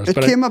Templars. It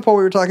came up while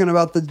we were talking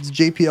about the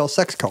JPL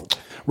sex cult.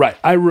 Right.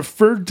 I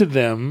referred to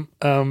them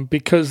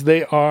because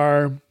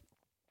they're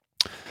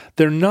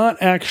not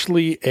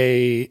actually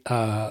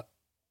a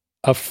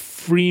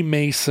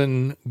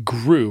Freemason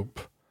group.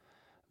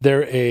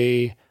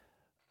 They're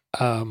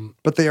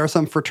but they are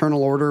some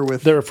fraternal order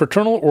with... They're a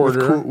fraternal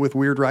order. With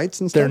weird rites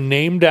and stuff? They're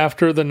named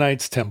after the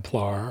Knights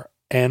Templar,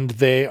 and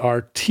they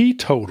are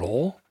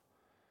teetotal,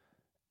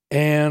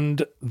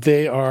 and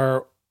they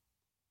are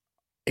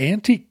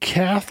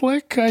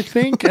anti-Catholic, I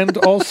think, and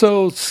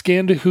also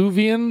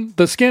Scandinavian.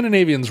 The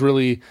Scandinavians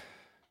really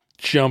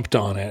jumped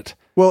on it.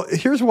 Well,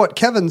 here's what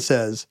Kevin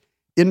says.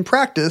 In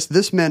practice,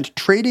 this meant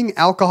trading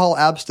alcohol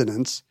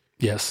abstinence.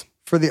 Yes.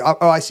 For the...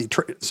 Oh, I see.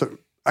 So...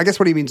 I guess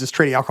what he means is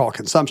trading alcohol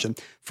consumption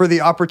for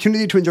the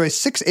opportunity to enjoy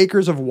 6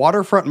 acres of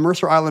waterfront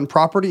Mercer Island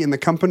property in the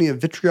company of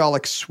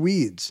vitriolic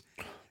Swedes.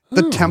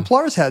 The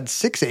Templars had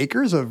 6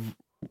 acres of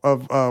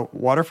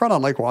waterfront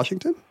on Lake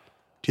Washington?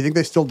 Do you think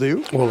they still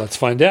do? Well, let's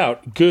find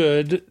out.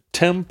 Good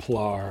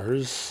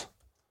Templars,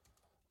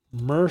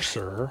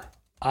 Mercer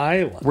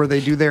Island. Where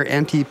they do their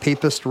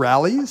anti-papist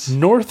rallies?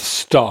 North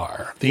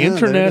Star, the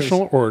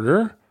International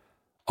Order,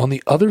 on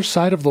the other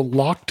side of the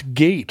locked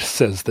gate,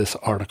 says this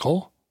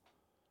article.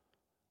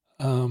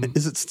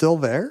 Is it still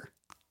there?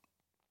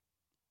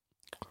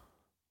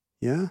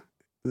 Yeah.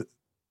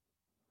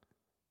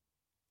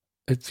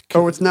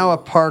 It's now a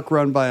park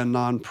run by a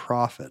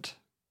nonprofit.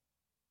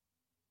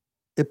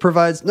 It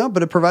provides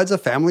a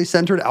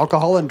family-centered,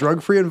 alcohol and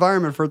drug-free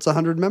environment for its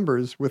 100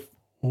 members with...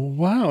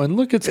 Wow, and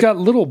look, it's got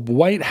little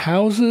white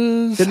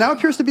houses. It now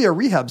appears to be a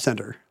rehab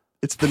center.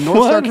 It's the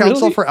North Star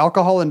Council for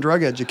Alcohol and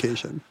Drug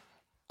Education.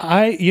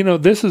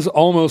 This is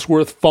almost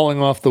worth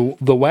falling off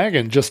the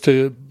wagon just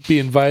to be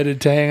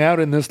invited to hang out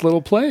in this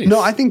little place. No,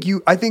 I think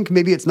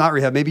maybe it's not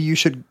rehab. Maybe you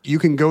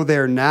can go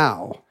there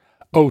now.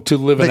 Oh, to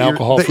live an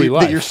alcohol-free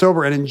life. That you're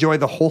sober and enjoy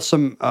the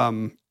wholesome,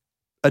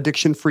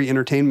 addiction-free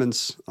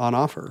entertainments on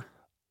offer.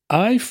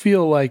 I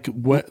feel like...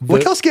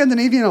 Look how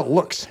Scandinavian it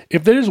looks.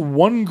 If there's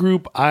one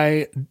group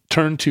I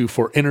turn to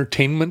for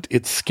entertainment,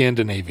 it's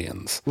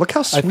Scandinavians. Look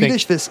how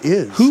Swedish this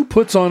is. Who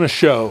puts on a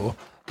show...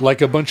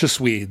 like a bunch of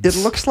Swedes. It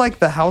looks like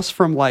the house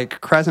from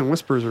like Cries and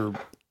Whispers or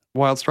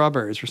Wild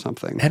Strawberries or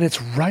something. And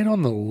it's right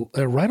on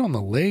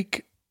the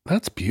lake.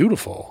 That's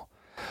beautiful.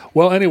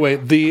 Well, anyway,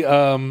 the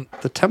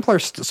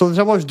Templars. So the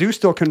Templars do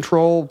still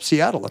control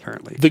Seattle,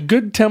 apparently. The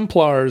Good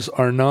Templars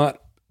are not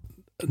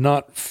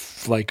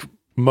like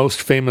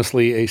most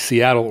famously a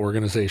Seattle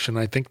organization.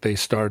 I think they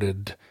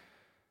started.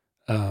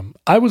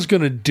 I was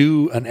going to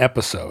do an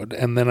episode,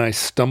 and then I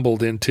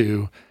stumbled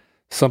into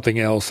something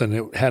else, and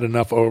it had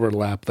enough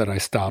overlap that I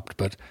stopped.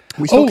 But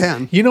we still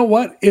can. You know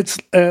what? It's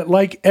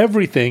like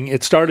everything.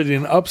 It started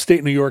in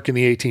upstate New York in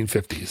the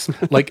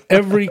 1850s. Like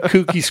every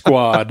kooky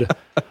squad,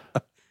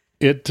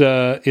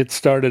 it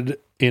started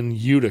in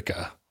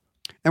Utica.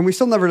 And we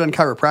still never done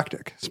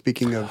chiropractic.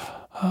 Speaking of,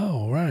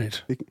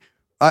 right.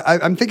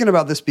 I'm thinking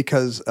about this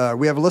because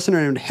we have a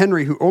listener named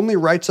Henry who only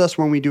writes us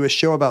when we do a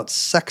show about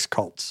sex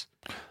cults.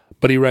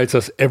 But he writes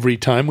us every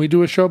time we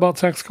do a show about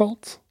sex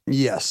cults?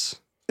 Yes.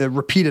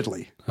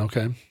 Repeatedly.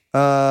 Okay.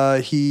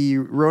 He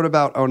wrote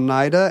about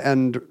Oneida,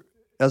 and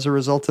as a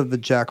result of the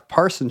Jack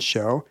Parsons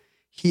show,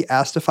 he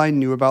asked if I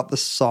knew about the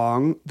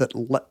song that...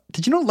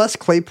 Did you know Les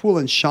Claypool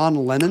and Sean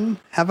Lennon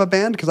have a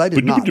band? Because I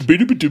did not.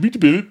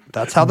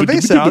 That's how the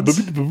bass sounds.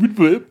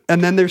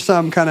 And then there's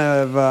some kind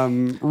of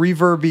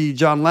reverby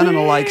John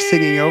Lennon-alike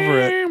singing over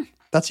it.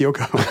 That's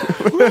Yoko.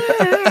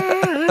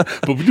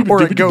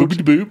 Or a goat.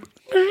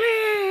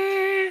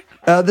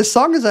 This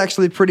song is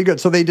actually pretty good.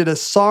 So they did a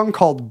song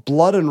called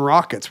Blood and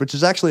Rockets, which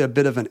is actually a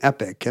bit of an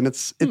epic. And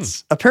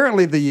it's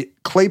apparently the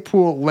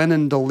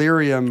Claypool-Lennon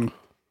delirium,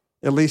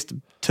 at least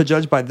to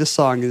judge by this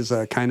song, is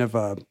a kind of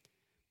a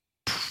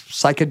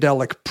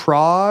psychedelic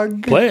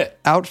prog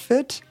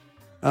outfit.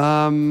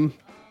 Blood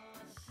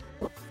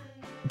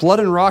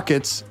and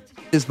Rockets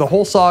is the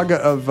whole saga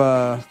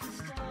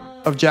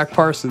of Jack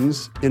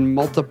Parsons in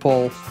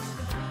multiple...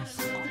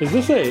 Is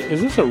this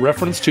a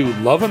reference to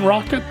Love and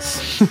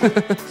Rockets?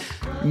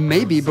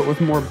 Maybe, but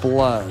with more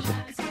blood.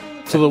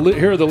 So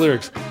here are the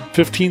lyrics.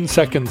 15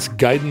 seconds,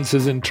 guidance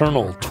is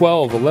internal.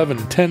 12,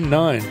 11, 10,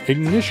 9.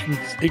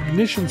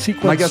 Ignition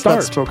sequence I guess start.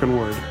 that's spoken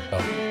word.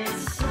 Oh.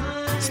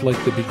 It's like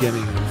the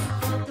beginning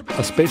of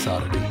a space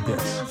oddity.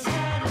 Yes.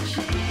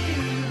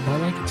 I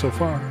like it so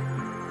far.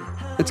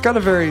 It's got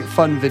a very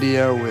fun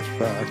video with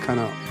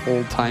kind of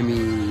old-timey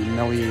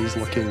Méliès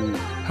looking...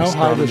 How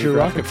high does your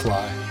rocket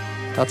fly?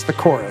 That's the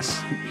chorus.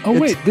 Oh,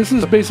 wait, this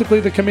is basically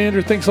the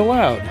Commander Thinks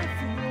Aloud.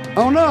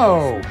 Oh,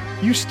 no.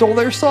 You stole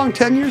their song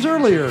 10 years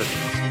earlier.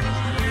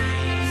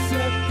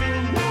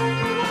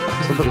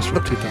 So Just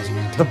from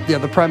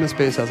 2019. the Primus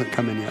bass hasn't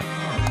come in yet.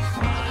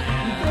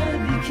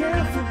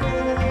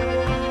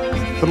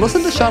 But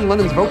listen to Sean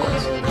Lennon's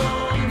vocals.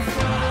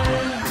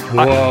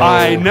 Whoa.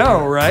 I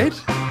know, right?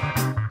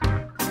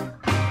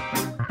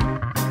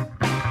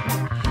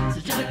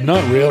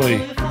 Not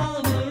really.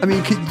 I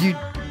mean, do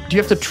you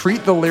have to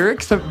treat the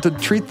lyrics to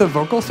treat the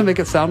vocals to make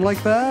it sound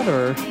like that,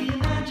 or?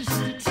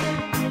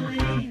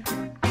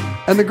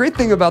 And the great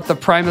thing about the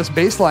Primus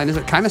bass line is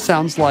it kind of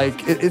sounds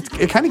like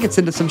it kind of gets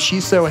into some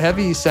She's So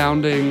Heavy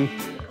sounding.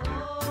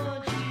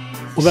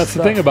 Well, that's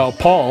the thing about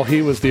Paul.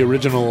 He was the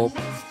original.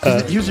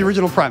 He was the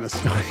original Primus.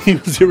 He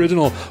was the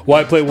original.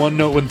 Why play one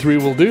note when three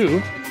will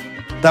do?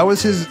 That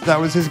was his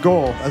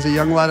goal as a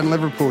young lad in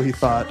Liverpool. He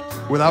thought,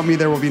 without me,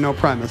 there will be no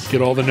Primus.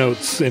 Get all the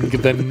notes, and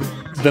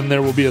then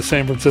there will be a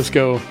San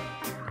Francisco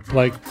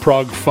like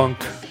prog funk.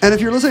 And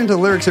if you're listening to the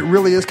lyrics, it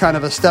really is kind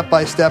of a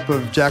step-by-step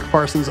of Jack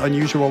Parsons'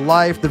 unusual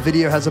life. The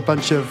video has a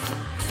bunch of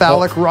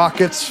phallic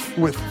rockets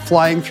with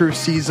flying through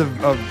seas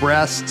of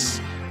breasts,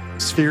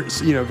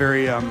 spheres,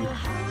 very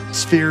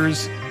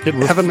spheres,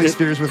 heavenly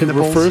spheres with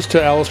nipples. It refers to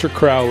Aleister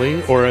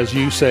Crowley, or as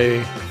you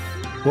say,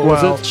 what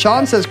was it?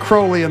 Sean says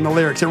Crowley in the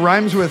lyrics. It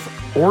rhymes with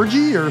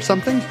orgy or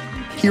something.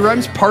 He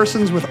rhymes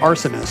Parsons with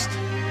arsonist.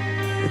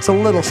 It's a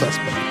little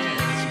suspect.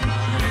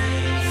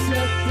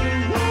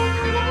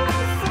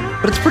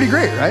 But it's pretty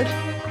great, right?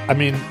 I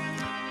mean,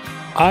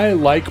 I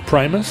like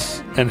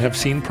Primus and have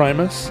seen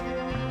Primus,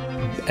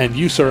 and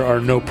you, sir, are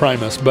no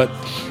Primus, but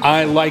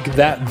I like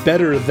that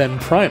better than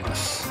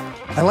Primus.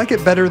 I like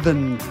it better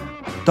than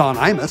Don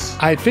Imus.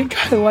 I think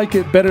I like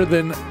it better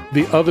than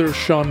the other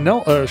Sean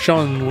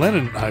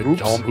Lennon.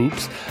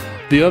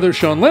 The other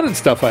Sean Lennon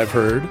stuff I've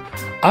heard.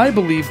 I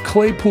believe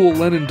Claypool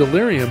Lennon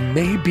Delirium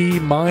may be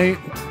my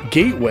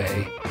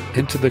gateway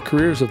into the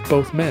careers of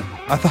both men.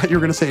 I thought you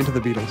were going to say into the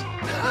Beatles.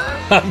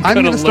 I'm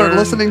going to start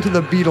listening to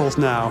the Beatles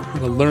now. I'm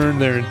going to learn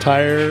their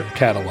entire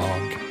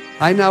catalog.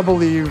 I now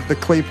believe the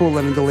Claypool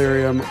and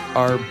Delirium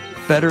are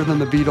better than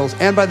the Beatles,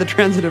 and by the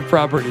transitive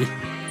property,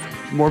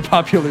 more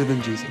popular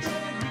than Jesus.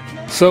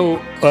 So,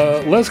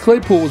 Les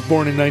Claypool was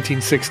born in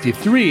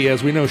 1963.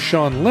 As we know,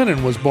 Sean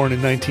Lennon was born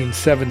in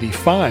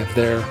 1975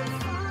 there.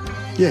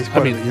 Yeah, he's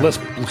Les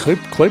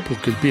Claypool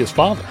could be his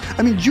father.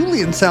 I mean,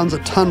 Julian sounds a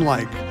ton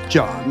like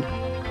John.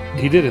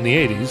 He did in the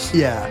 80s.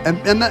 Yeah,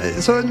 and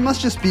so it must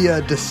just be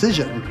a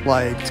decision.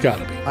 Like, it's got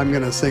to be. I'm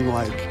going to sing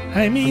like...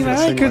 I mean,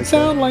 I could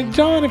sound like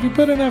John if you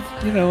put enough...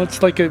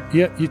 it's like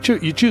you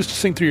choose to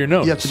sing through your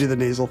nose. You have to do the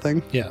nasal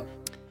thing? Yeah.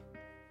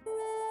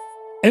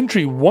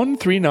 Entry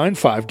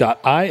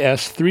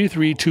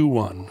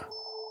 1395.IS3321.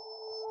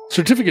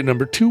 Certificate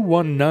number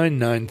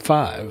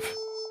 21995.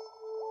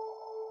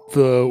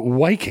 The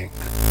Viking.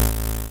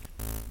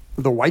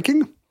 The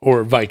Viking?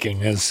 Or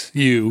Viking, as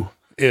you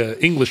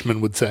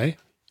Englishmen would say.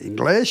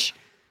 English.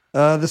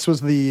 This was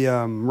the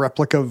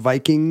replica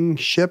Viking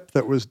ship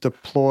that was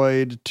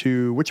deployed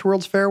to... Which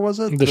World's Fair was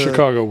it? The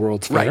Chicago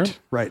World's Fair.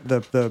 Right.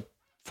 The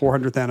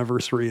 400th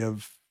anniversary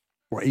of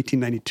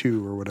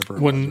 1892 or whatever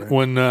it was, right?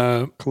 When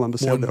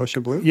Columbus sailed the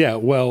Ocean Blue? Yeah,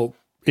 well,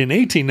 in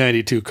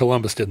 1892,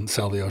 Columbus didn't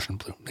sail the Ocean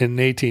Blue. In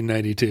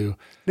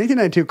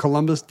 1892,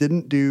 Columbus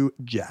didn't do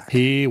jack.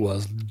 He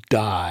was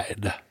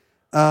died.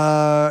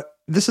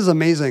 This is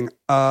amazing.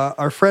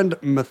 Our friend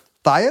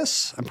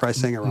Matthias, I'm probably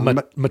saying it wrong.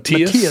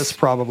 Matthias,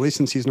 probably,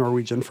 since he's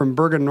Norwegian, from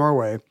Bergen,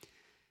 Norway.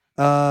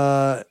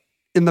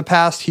 In the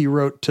past, he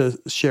wrote to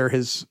share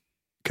his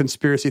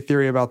conspiracy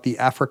theory about the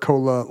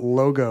Africola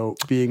logo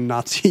being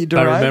Nazi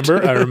derived.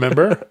 I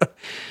remember.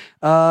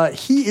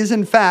 He is,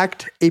 in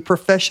fact, a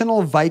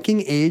professional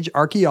Viking Age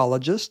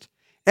archaeologist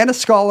and a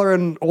scholar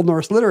in Old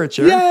Norse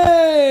literature.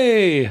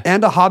 Yay!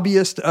 And a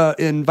hobbyist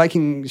in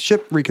Viking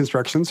ship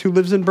reconstructions who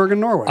lives in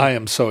Bergen, Norway. I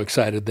am so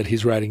excited that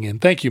he's writing in.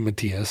 Thank you,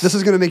 Matthias. This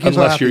is going to make you so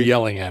Unless happy. you're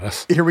yelling at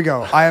us. Here we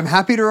go. I am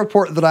happy to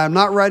report that I am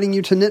not writing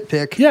you to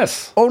nitpick.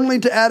 Yes. Only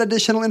to add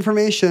additional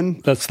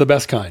information. That's the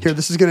best kind. Here,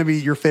 this is going to be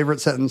your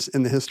favorite sentence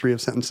in the history of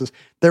sentences.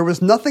 There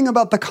was nothing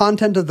about the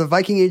content of the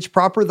Viking Age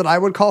proper that I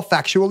would call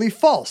factually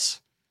false.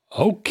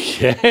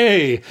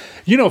 Okay.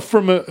 You know,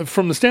 from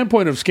the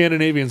standpoint of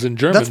Scandinavians and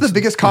Germans, That's the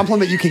biggest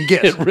compliment you can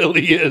get. it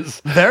really is.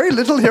 Very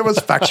little here was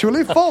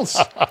factually false.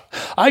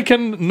 I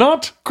can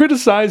not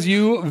criticize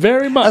you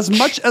very much. As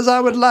much as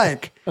I would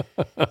like.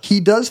 He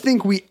does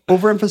think we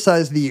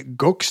overemphasize the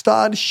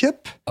Gokstad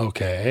ship.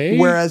 Okay.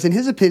 Whereas in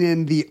his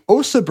opinion, the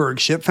Oseberg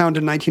ship found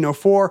in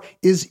 1904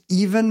 is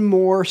even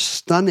more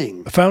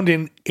stunning. Found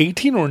in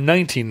 18 or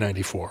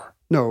 1994?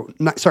 No,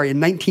 sorry,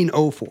 in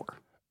 1904.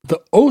 The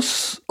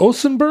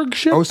Osenberg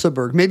ship?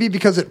 Oseberg. Maybe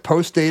because it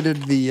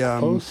postdated the...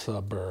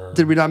 Oseberg.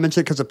 Did we not mention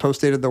it because it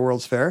postdated the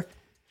World's Fair?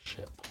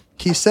 Ship.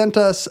 He sent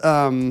us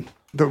some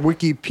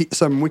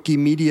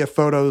Wikimedia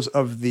photos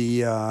of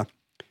the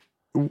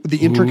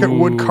intricate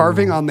wood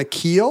carving on the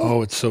keel.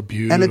 Oh, it's so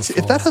beautiful. And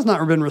if that has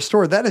not been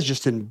restored, that is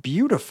just in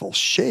beautiful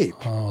shape.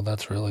 Oh,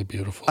 that's really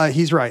beautiful.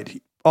 He's right.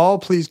 All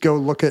please go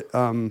look at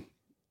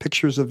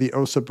pictures of the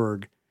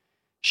Oseberg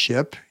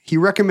ship. He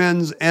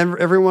recommends, and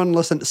everyone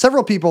listen.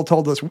 Several people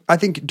told us, I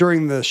think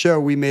during the show,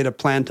 we made a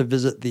plan to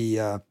visit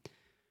the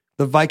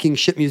Viking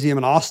Ship Museum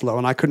in Oslo,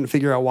 and I couldn't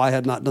figure out why I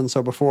had not done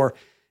so before.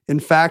 In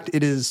fact,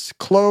 it is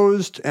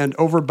closed and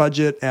over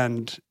budget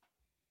and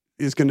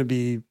is going to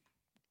be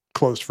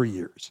closed for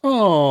years.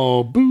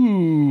 Oh,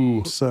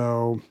 boo.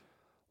 So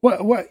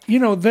what, you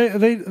know, they're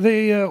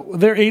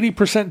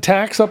 80%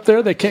 tax up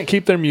there. They can't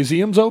keep their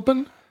museums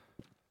open.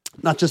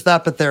 Not just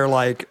that, but they're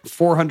like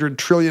 $400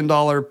 trillion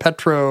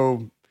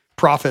petro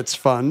profits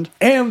fund.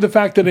 And the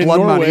fact that in Blood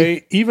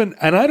Norway, money.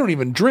 and I don't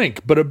even drink,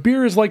 but a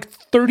beer is like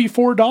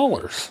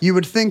 $34. You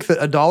would think that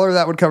 $1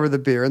 that would cover the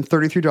beer and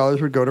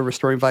 $33 would go to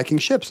restoring Viking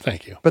ships.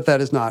 Thank you. But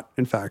that is not,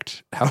 in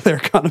fact, how their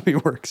economy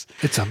works.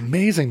 It's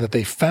amazing that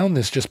they found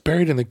this just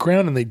buried in the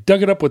ground and they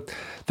dug it up with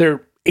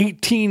their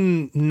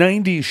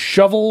 1890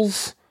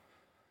 shovels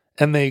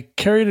and they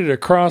carried it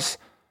across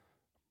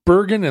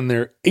Bergen in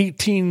their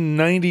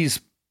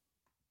 1890s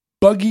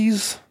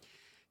buggies.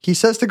 He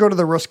says to go to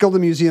the Roskilde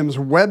Museum's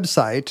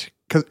website,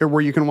 where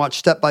you can watch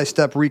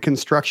step-by-step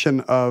reconstruction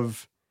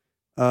of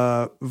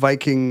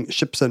Viking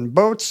ships and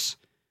boats.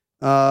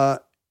 And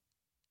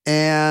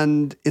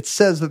it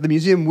says that the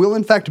museum will,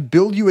 in fact,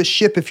 build you a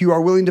ship if you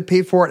are willing to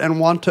pay for it and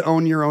want to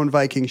own your own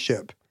Viking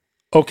ship.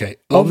 Okay.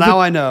 Well, now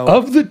I know.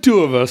 Of the two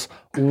of us,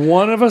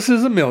 one of us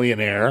is a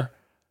millionaire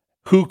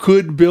who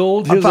could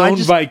build his own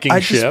Viking ship. I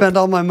just spent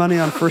all my money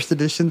on first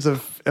editions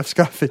of F.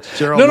 Scott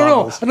Fitzgerald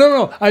novels.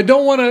 No. I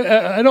don't want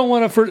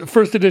a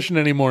first edition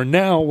anymore.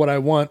 Now what I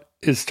want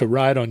is to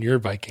ride on your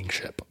Viking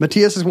ship.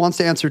 Matthias wants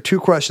to answer two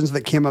questions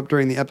that came up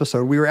during the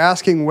episode. We were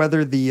asking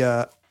whether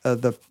the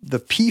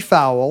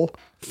peafowl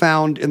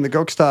found in the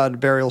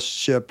Gokstad burial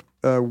ship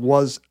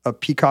was a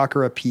peacock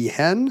or a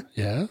peahen.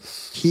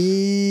 Yes.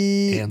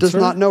 He does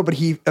not know, but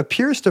he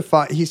appears to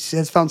find, he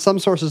has found some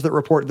sources that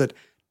report that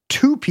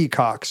 2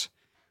 peacocks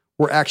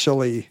were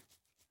actually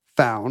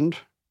found.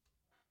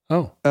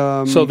 Oh.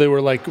 So they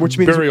were like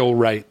burial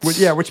rites.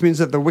 Which means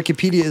that the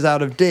Wikipedia is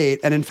out of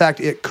date. And in fact,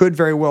 it could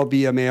very well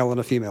be a male and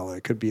a female.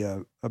 It could be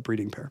a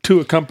breeding pair.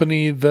 To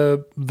accompany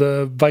the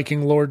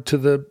Viking lord to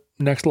the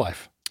next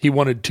life. He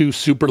wanted 2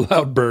 super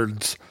loud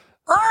birds.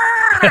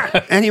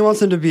 And he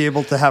wants them to be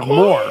able to have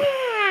more.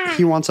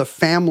 He wants a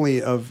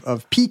family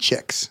of pea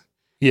chicks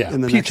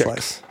in the next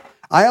life.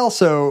 I want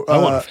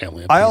a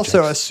family of pea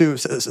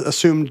chicks.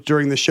 Assumed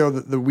during the show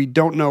that we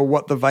don't know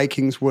what the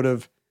Vikings would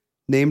have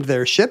named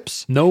their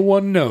ships. No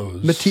one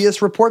knows.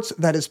 Matthias reports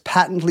that is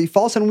patently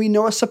false, and we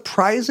know a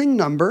surprising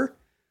number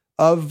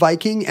of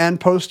Viking and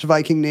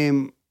post-Viking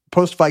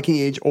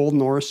Age Old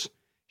Norse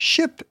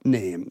ship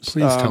names.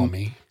 Please tell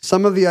me.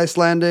 Some of the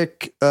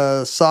Icelandic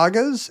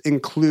sagas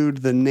include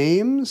the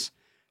names.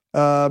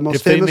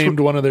 If they named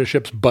one of their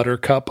ships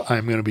Buttercup,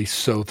 I'm going to be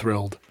so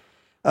thrilled.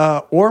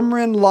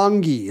 Ormrin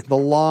Longi, the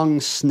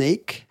long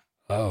snake.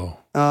 Oh,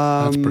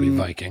 that's pretty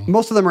Viking.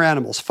 Most of them are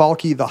animals.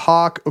 Falki the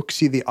hawk,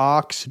 Uxi the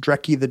ox,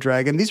 Dreki the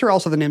dragon. These are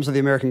also the names of the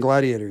American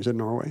gladiators in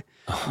Norway.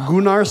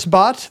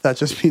 Gunnarsbot, that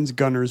just means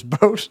gunner's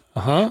boat.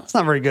 It's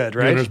not very good,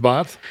 right?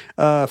 Gunnarsbot.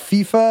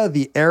 FIFA,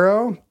 the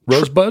arrow.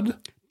 Rosebud.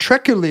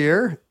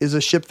 Trekulir is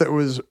a ship that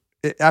was,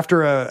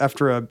 after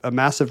a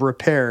massive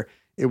repair,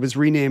 it was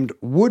renamed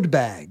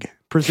Woodbag.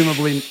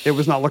 Presumably, it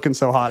was not looking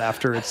so hot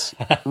after its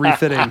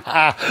refitting.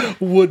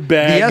 Woodbag.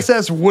 The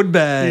SS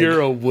Woodbag.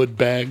 You're a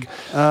woodbag.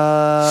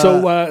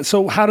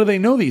 So how do they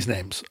know these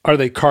names? Are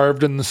they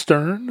carved in the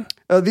stern?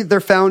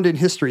 They're found in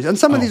histories. And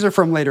some of these are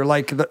from later.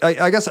 Like,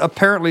 I guess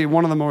apparently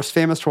one of the most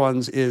famous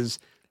ones is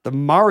the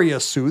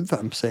Mariasud.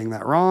 I'm saying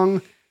that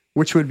wrong.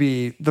 Which would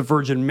be the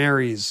Virgin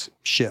Mary's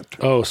ship.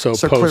 Oh, so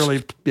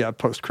clearly,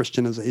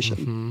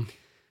 post-Christianization.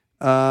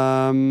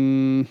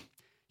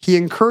 He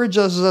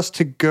encourages us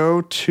to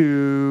go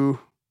to...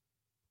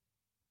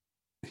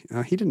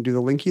 he didn't do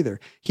the link either.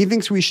 He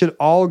thinks we should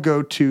all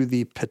go to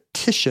the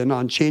petition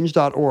on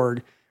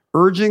change.org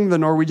urging the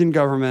Norwegian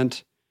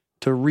government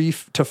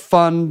to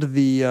fund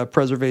the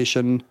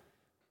preservation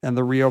and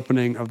the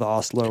reopening of the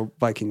Oslo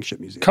Viking Ship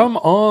Museum. Come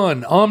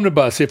on,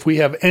 Omnibus. If we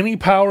have any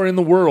power in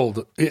the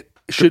world, it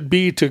should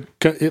be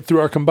through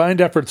our combined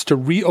efforts to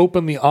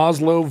reopen the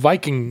Oslo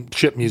Viking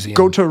Ship Museum.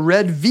 Go to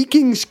Red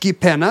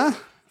Vikingskipene,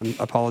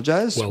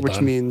 apologize, Well which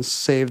done. means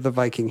save the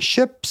Viking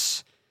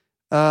ships,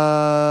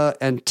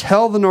 and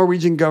tell the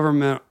Norwegian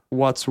government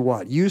what's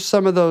what. Use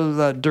some of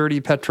those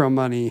dirty petro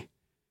money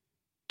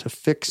to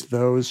fix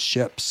those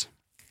ships.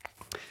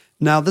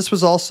 Now, this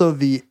was also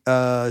the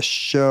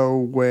show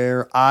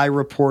where I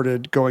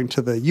reported going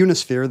to the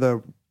Unisphere,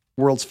 the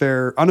World's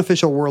Fair,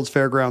 unofficial World's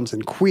Fairgrounds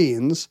in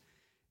Queens,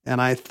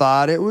 and I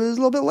thought it was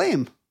a little bit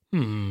lame.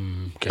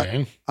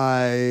 Okay.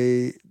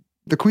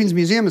 The Queens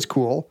Museum is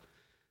cool,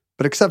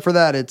 but except for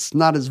that, it's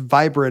not as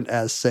vibrant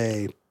as,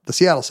 say, the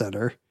Seattle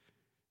Center.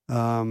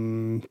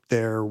 All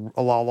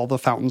the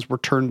fountains were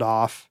turned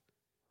off.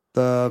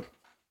 The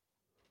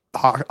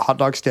hot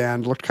dog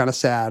stand looked kind of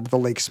sad. The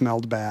lake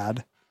smelled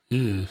bad.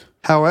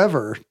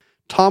 However,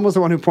 Tom was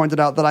the one who pointed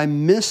out that I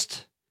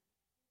missed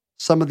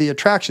some of the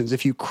attractions.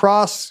 If you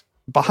cross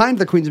behind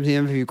the Queens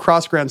Museum, if you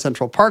cross Grand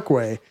Central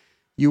Parkway,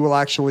 you will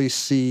actually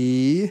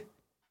see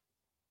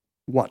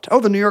what?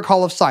 Oh, the New York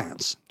Hall of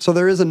Science. So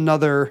there is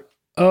another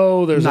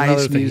there's nice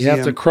another thing. You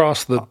have to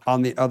cross the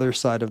on the other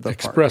side of the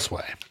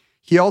expressway. park.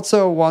 He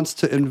also wants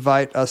to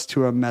invite us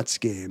to a Mets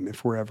game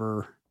if we're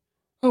ever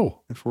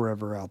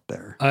out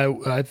there.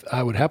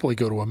 I would happily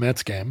go to a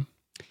Mets game.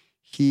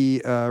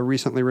 He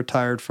recently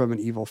retired from an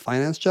evil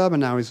finance job, and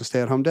now he's a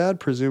stay-at-home dad,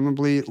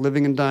 presumably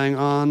living and dying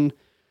on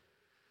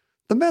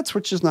the Mets,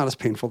 which is not as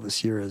painful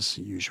this year as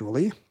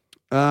usually.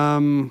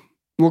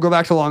 We'll go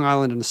back to Long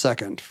Island in a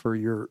second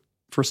for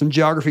some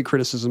geography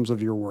criticisms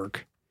of your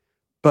work.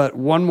 But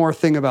one more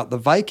thing about the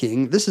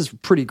Viking. This is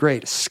pretty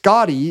great.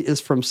 Scotty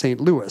is from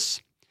St.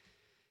 Louis.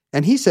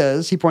 And he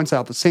points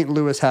out that St.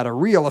 Louis had a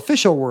real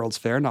official World's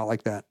Fair, not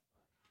like that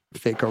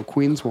Fako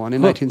Queens one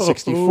in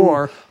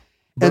 1964.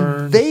 Burn.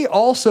 And they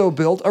also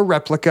built a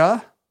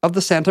replica of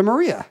the Santa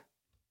Maria.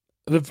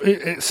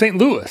 St.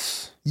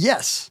 Louis.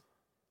 Yes.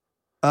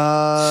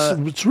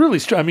 It's really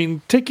I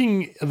mean,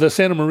 taking the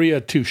Santa Maria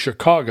to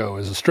Chicago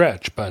is a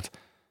stretch, but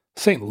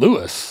St.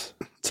 Louis,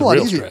 it's a lot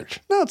real easier. stretch.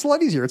 No, it's a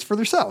lot easier. It's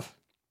further south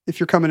if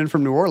you're coming in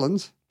from New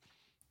Orleans.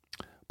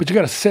 But you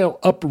got to sail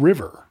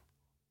upriver.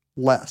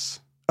 Less.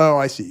 Oh,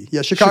 I see.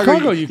 Yeah,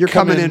 Chicago you're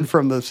coming in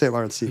from the St.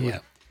 Lawrence Seaway. Yeah.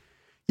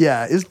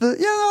 Yeah,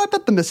 I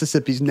bet the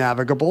Mississippi's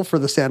navigable for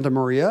the Santa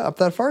Maria up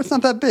that far. It's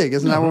not that big,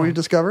 isn't that what we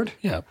discovered?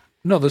 Yeah.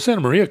 No, the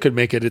Santa Maria could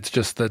make it. It's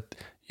just that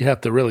you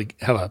have to really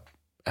have a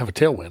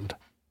tailwind.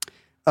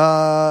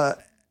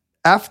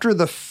 After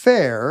the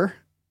fair,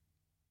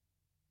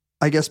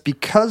 I guess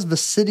because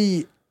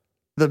the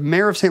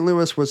mayor of St.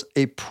 Louis was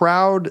a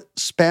proud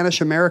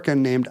Spanish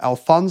American named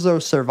Alfonso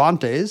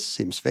Cervantes,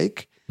 seems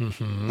fake.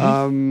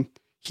 Mm-hmm.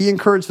 He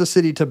encouraged the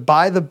city to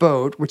buy the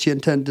boat, which he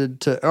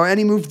intended to, and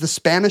he moved the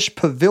Spanish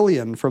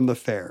pavilion from the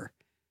fair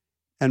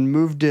and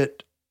moved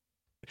it.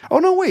 Oh,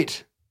 no,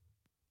 wait.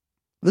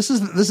 This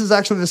is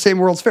actually the same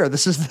World's Fair.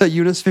 This is the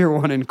Unisphere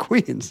one in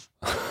Queens.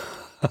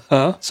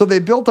 So they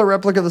built a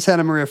replica of the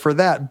Santa Maria for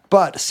that,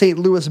 but St.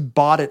 Louis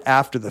bought it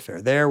after the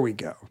fair. There we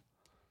go.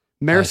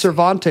 Mayor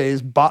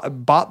Cervantes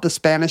bought the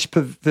Spanish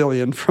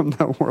pavilion from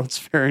the World's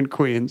Fair in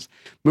Queens,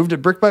 moved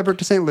it brick by brick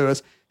to St.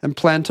 Louis, and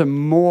planned to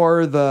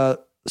moor the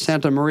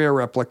Santa Maria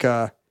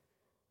replica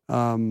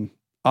on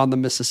the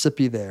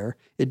Mississippi there.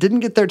 It didn't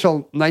get there till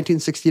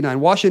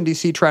 1969. Washington,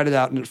 D.C. tried it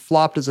out, and it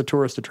flopped as a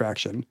tourist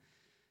attraction.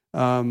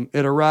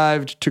 It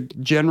arrived to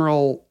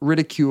general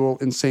ridicule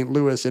in St.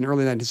 Louis in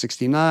early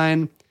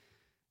 1969,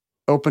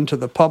 opened to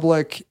the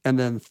public, and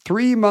then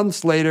 3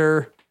 months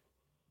later,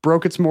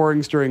 broke its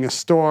moorings during a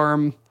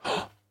storm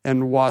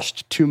and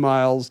washed 2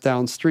 miles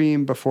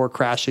downstream before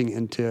crashing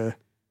into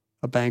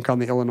a bank on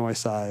the Illinois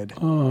side.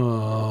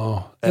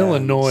 Oh,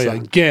 Illinois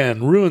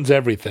again ruins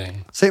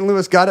everything. St.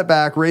 Louis got it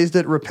back, raised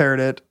it, repaired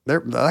it.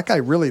 That guy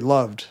really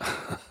loved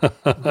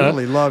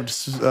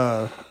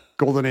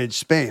Golden Age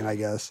Spain, I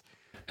guess.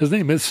 His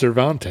name is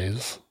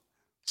Cervantes.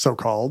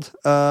 So-called.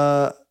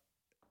 But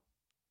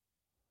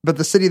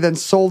the city then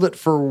sold it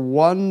for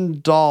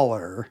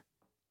 $1.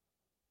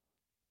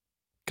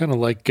 Kind of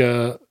like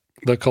the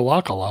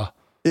Kalakala.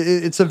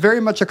 It's very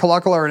much a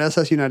Kalakala or an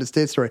SS United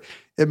States story.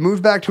 It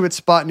moved back to its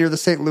spot near the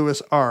St.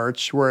 Louis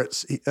Arch, where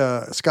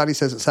Scotty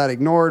says it sat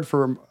ignored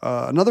for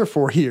another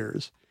 4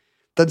 years.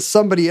 Then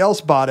somebody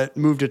else bought it,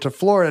 moved it to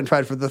Florida, and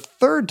tried for the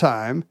third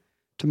time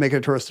to make it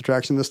a tourist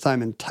attraction, this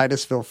time in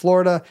Titusville,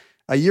 Florida.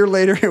 A year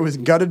later, it was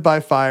gutted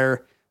by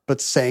fire, but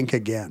sank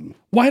again.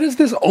 Why does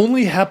this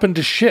only happen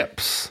to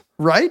ships?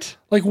 Right?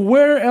 Like,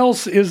 where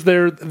else is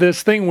there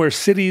this thing where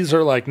cities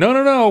are like,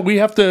 no,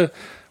 we're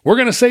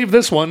going to save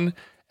this one.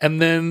 And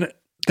then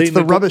it's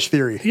the rubbish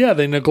theory. Yeah,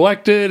 they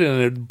neglect it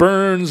and it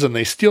burns and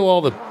they steal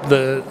all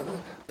the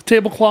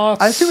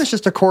tablecloths. I assume it's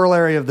just a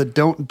corollary of the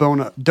don't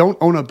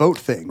own a boat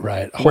thing.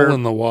 Right. Hole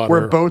in the water.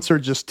 Where boats are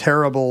just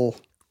terrible.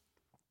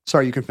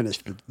 Sorry, you can finish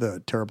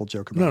the terrible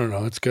joke about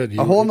No, it's good.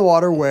 A hole in the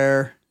water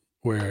where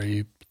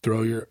you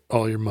throw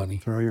all your money.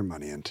 Throw your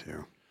money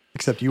into.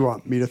 Except you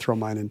want me to throw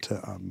mine into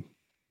a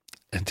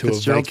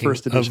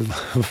first edition.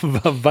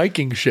 A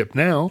Viking ship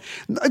now.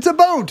 It's a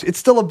boat. It's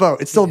still a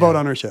boat. It's still a boat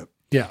on our ship.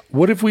 Yeah.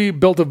 What if we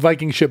built a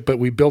Viking ship, but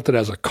we built it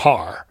as a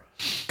car?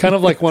 Kind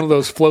of like one of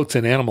those floats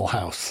in Animal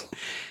House.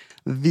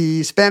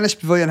 The Spanish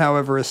Pavilion,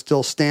 however, is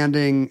still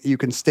standing. You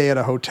can stay at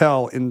a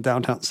hotel in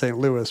downtown St.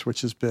 Louis,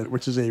 which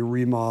is a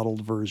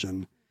remodeled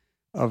version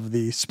of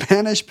the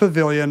Spanish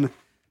Pavilion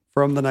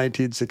from the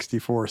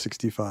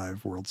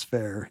 1964-65 World's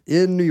Fair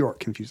in New York,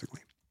 confusingly.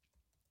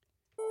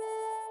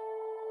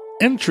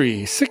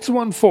 Entry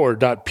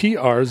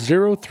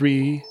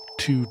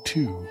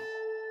 614.PR0322.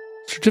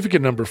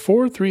 Certificate number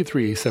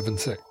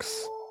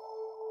 43376.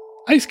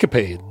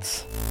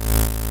 Icecapades.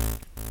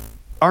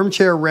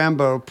 Armchair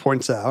Rambo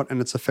points out, and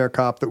it's a fair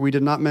cop, that we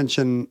did not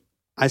mention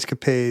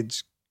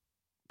Icecapades,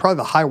 probably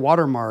the high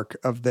watermark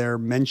of their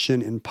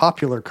mention in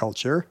popular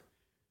culture,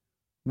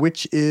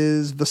 which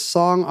is the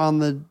song on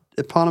the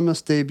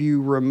eponymous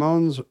debut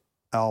Ramones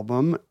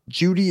album,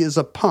 Judy is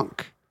a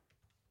Punk.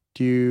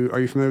 Are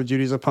you familiar with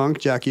Judy is a Punk?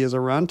 Jackie is a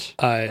Runt?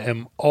 I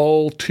am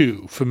all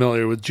too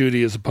familiar with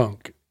Judy is a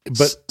Punk.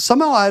 But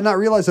somehow I had not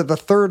realized that the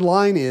third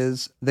line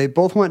is they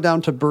both went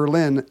down to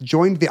Berlin,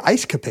 joined the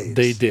Icecapades.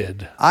 They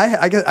did.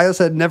 I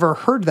guess I'd never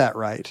heard that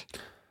right.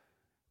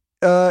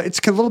 It's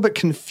a little bit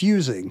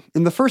confusing.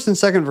 In the first and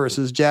second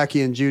verses,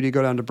 Jackie and Judy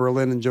go down to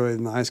Berlin and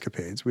join the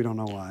Icecapades. We don't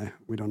know why.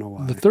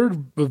 The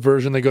third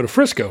version, they go to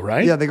Frisco,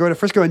 right? Yeah, they go to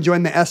Frisco and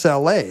join the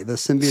SLA, the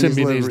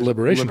Symbionese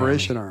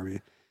Liberation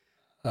Army.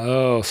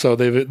 Oh, so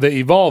they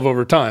evolve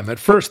over time. At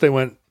first, they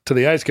went to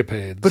the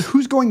Icecapades. But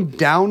who's going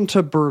down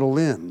to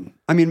Berlin?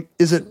 I mean,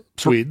 is it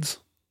Swedes?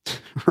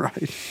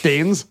 Right.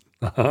 Danes?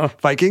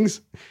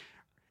 Vikings?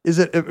 Is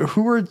it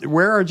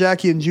where are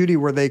Jackie and Judy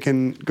where they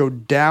can go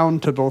down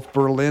to both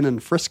Berlin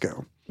and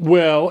Frisco?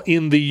 Well,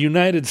 in the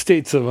United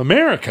States of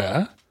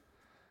America,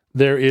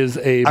 there is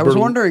I was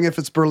wondering if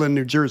it's Berlin,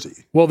 New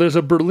Jersey. Well, there's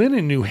a Berlin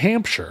in New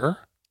Hampshire.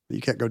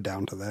 You can't go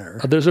down to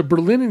there. There's a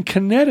Berlin in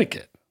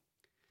Connecticut.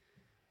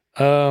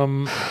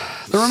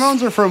 The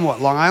Ramones are from what,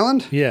 Long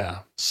Island? Yeah.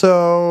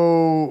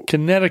 So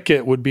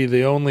Connecticut would be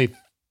the only.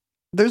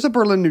 There's a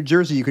Berlin, New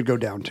Jersey you could go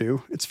down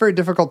to. It's very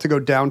difficult to go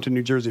down to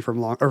New Jersey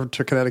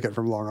to Connecticut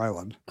from Long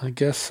Island. I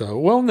guess so.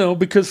 Well, no,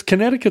 because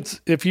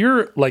if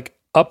you're like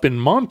up in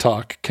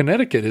Montauk,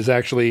 Connecticut is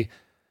actually,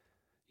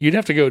 you'd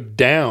have to go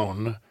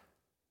down.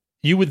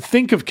 You would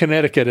think of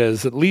Connecticut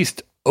as at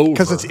least over.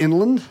 Because it's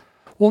inland?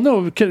 Well,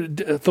 no,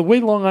 the way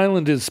Long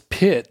Island is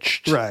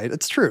pitched. Right,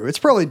 it's true. It's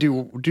probably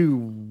due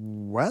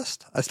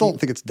west. I still don't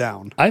think it's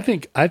down. I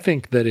think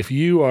that if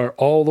you are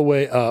all the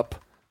way up,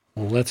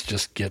 well, let's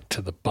just get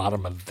to the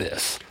bottom of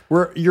this.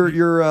 Where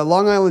your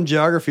Long Island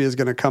geography is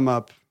going to come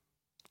up.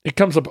 It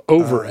comes up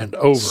over and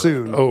over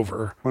soon.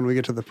 Over when we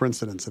get to the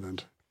Princeton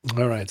incident.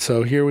 All right,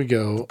 so here we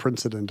go. The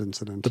Princeton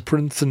incident. The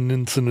Princeton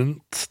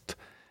incident.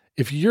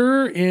 If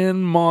you're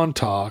in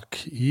Montauk,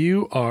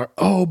 you are.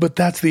 Oh, but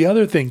that's the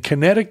other thing.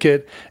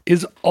 Connecticut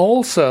is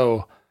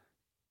also.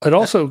 It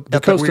also the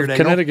coast of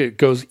Connecticut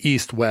goes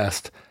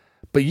east-west,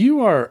 but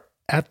you are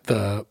at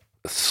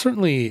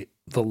certainly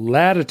the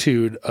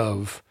latitude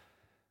of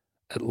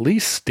at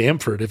least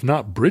Stamford, if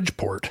not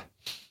Bridgeport.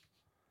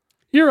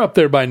 You're up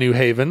there by New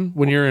Haven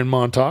when you're in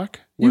Montauk.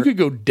 You could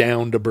go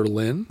down to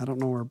Berlin. I don't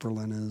know where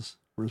Berlin is.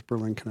 Where's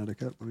Berlin,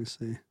 Connecticut? Let me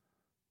see.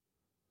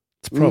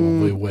 It's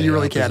probably way. You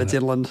really up, can't. It's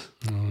inland.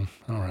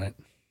 All right.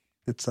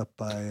 It's up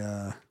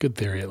by. Good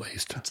theory, at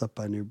least. It's up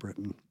by New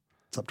Britain.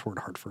 It's up toward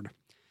Hartford.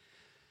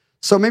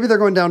 So maybe they're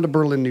going down to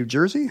Berlin, New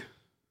Jersey.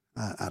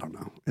 I don't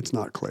know. It's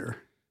not clear.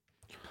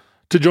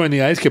 To join the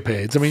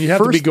Icecapades, I mean, you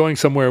have to be going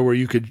somewhere where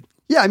you could.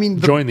 Yeah, I mean,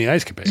 join the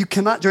Icecapades. You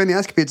cannot join the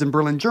Icecapades in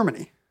Berlin,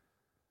 Germany.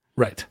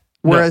 Right.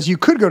 Whereas you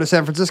could go to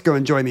San Francisco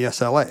and join the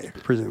SLA,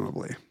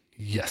 presumably.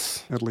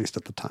 Yes. At least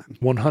at the time.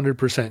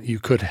 100% you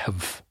could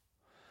have.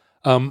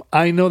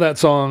 I know that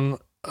song,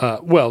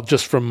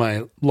 just from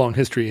my long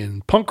history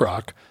in punk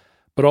rock,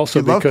 but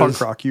also you love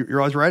punk rock. You're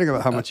always writing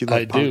about how much you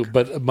love punk. I do,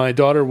 but my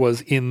daughter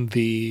was in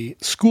the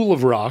School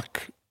of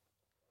Rock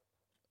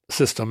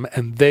system,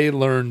 and they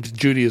learned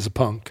Judy is a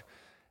Punk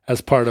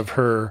as part of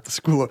her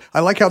school. I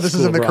like how this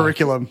is in the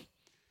curriculum.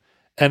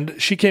 And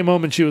she came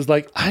home and she was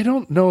like, I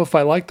don't know if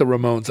I like the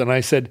Ramones. And I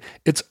said,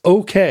 it's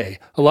okay.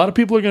 A lot of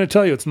people are going to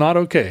tell you it's not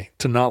okay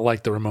to not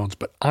like the Ramones,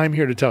 but I'm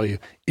here to tell you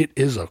it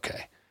is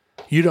okay.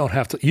 You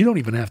don't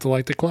even have to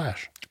like the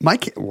Clash.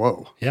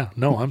 Whoa. Yeah,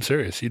 no, I'm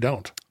serious. You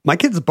don't. My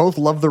kids both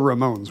love the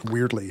Ramones,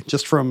 weirdly,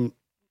 just from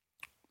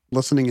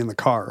listening in the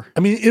car.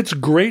 I mean, it's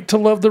great to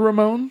love the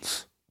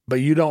Ramones,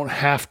 but you don't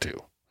have to,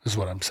 is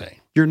what I'm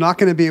saying. You're not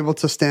going to be able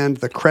to stand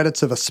the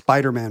credits of a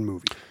Spider-Man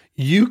movie.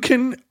 You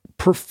can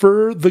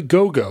prefer the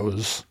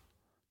Go-Go's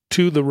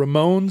to the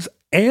Ramones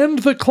and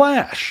the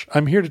Clash.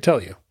 I'm here to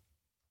tell you.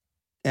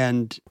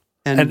 And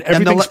And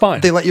everything's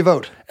fine. They let you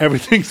vote.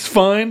 Everything's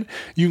fine.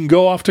 You can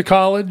go off to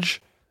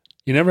college.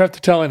 You never have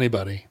to tell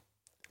anybody.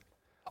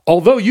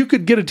 Although you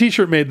could get a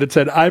t-shirt made that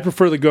said, I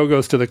prefer the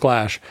Go-Go's to the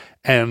Clash.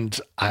 And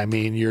I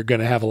mean, you're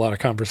going to have a lot of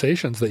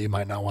conversations that you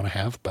might not want to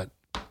have, but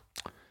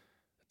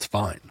it's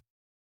fine.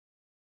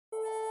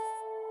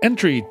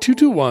 Entry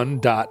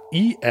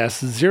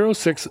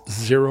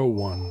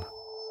 221.ES0601.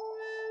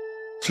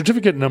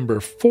 Certificate number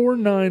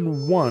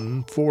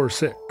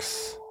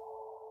 49146.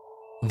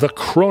 The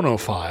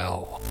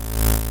Chronophile.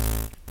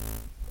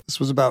 This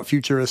was about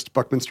futurist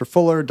Buckminster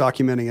Fuller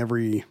documenting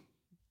every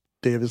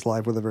day of his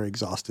life with a very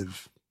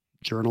exhaustive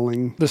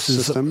journaling system.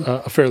 This is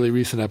a fairly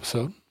recent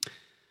episode.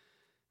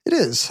 It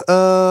is.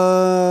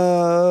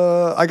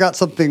 I got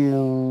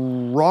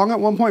something wrong at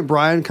one point.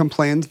 Brian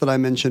complains that I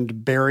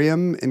mentioned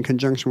barium in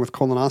conjunction with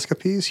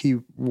colonoscopies. He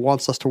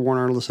wants us to warn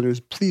our listeners,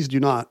 please do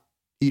not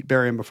eat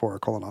barium before a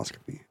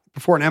colonoscopy.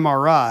 Before an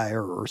MRI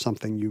or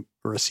something,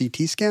 or a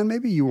CT scan,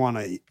 maybe you want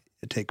to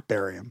take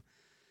barium.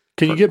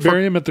 Can you get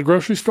barium at the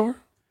grocery store?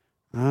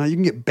 You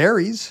can get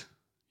berries.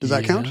 Does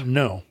that count?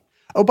 No.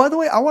 Oh, by the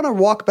way, I want to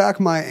walk back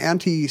my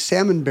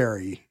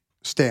anti-salmonberry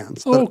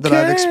stance that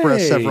I've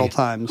expressed several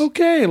times.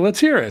 Okay, let's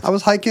hear it. I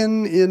was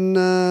hiking in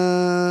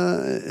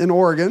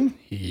Oregon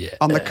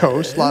on the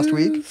coast last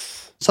week.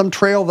 Some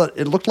trail that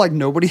it looked like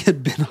nobody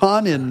had been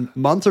on in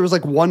months. There was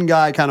like one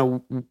guy kind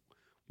of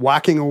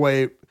whacking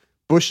away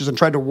bushes and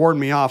tried to warn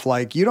me off,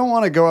 like, you don't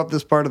want to go up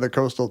this part of the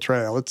coastal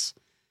trail.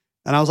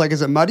 And I was like,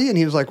 is it muddy? And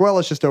he was like, well,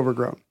 it's just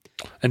overgrown.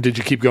 And did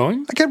you keep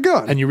going? I kept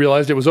going. And you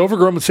realized it was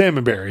overgrown with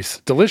salmon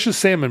berries. Delicious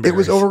salmon berries. It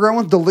was overgrown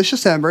with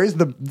delicious salmon berries.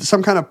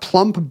 Some kind of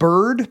plump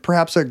bird,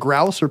 perhaps a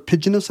grouse or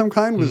pigeon of some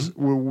kind,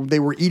 they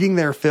were eating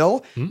their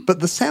fill. Mm-hmm. But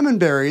the salmon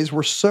berries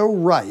were so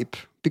ripe,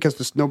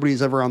 because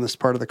nobody's ever on this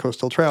part of the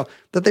coastal trail,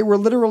 that they were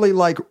literally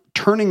like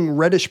turning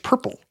reddish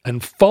purple.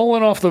 And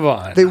falling off the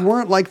vine. They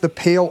weren't like the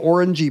pale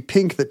orangey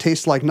pink that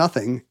tastes like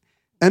nothing.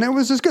 And it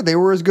was as good. They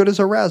were as good as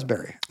a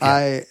raspberry.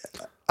 Yeah.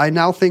 I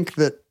now think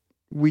that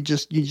you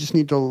just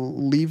need to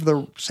leave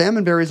the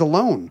salmon berries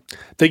alone.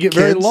 They get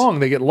very long.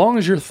 They get long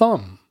as your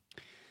thumb.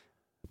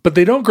 But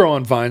they don't grow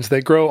on vines.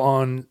 They grow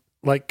on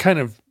like kind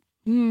of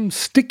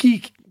sticky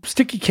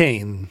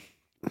cane.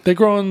 They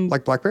grow on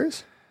like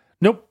blackberries?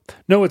 Nope.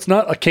 No, it's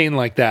not a cane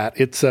like that.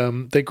 It's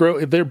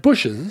they're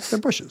bushes. They're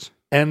bushes.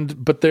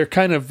 But they're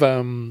kind of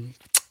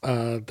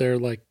they're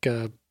like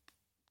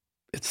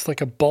it's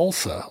like a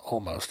balsa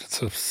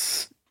almost.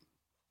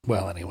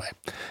 Anyway.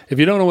 If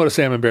you don't know what a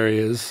salmonberry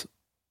is,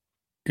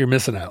 you're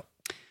missing out.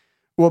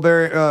 Well,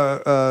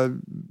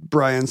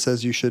 Brian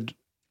says you should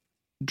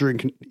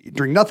drink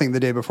nothing the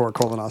day before a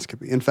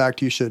colonoscopy. In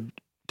fact, you should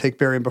take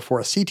barium before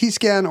a CT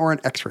scan or an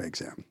X-ray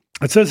exam.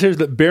 It says here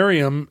that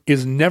barium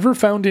is never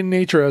found in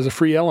nature as a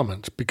free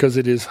element because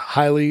it is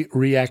highly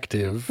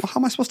reactive. Well,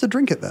 how am I supposed to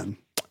drink it then?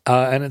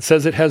 And it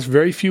says it has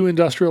very few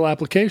industrial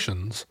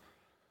applications,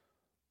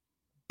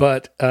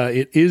 but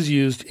it is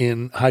used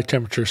in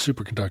high-temperature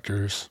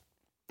superconductors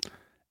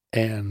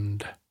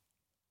and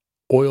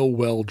oil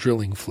well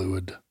drilling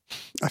fluid.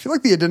 I feel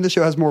like the Addenda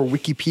Show has more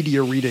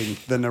Wikipedia reading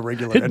than a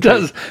regular entry. It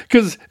does,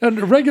 because a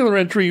regular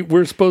entry,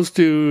 we're supposed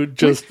to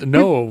just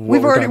know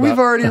we've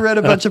already read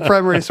a bunch of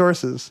primary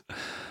sources.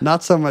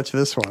 Not so much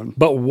this one.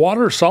 But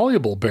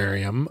water-soluble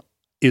barium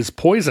is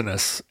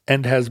poisonous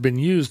and has been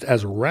used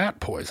as rat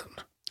poison.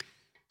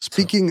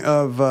 Speaking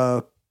of,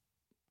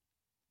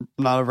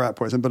 not of rat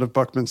poison, but of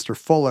Buckminster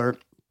Fuller,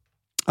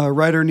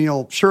 writer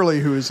Neil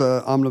Shirley, who's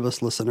an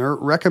Omnibus listener,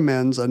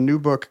 recommends a new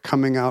book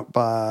coming out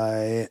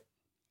by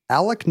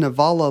Alec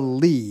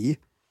Navala Lee,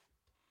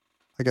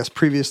 I guess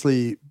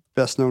previously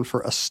best known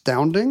for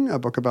Astounding, a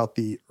book about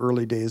the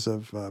early days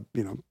of, the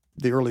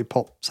early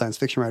pulp science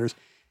fiction writers.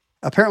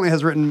 Apparently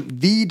has written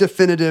the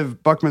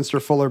definitive Buckminster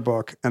Fuller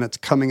book, and it's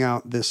coming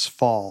out this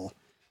fall.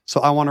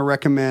 So I want to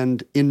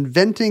recommend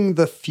Inventing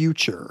the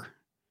Future,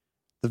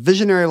 The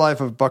Visionary Life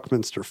of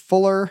Buckminster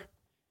Fuller,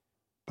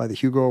 by the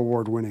Hugo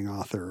Award-winning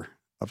author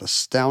of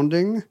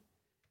Astounding.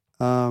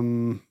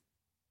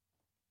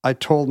 I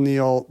told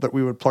Neil that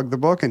we would plug the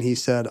book, and he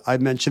said, I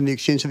mentioned the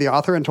exchange to the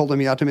author and told him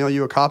he had to mail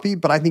you a copy,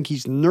 but I think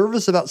he's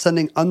nervous about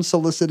sending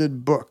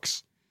unsolicited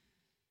books.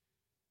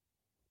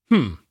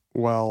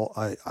 Well,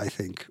 I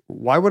think,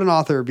 why would an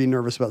author be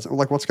nervous about something?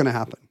 Like, what's going to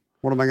happen?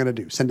 What am I going to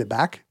do? Send it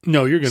back?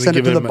 No, you're going to send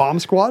it to the bomb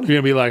squad?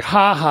 You're going to be like,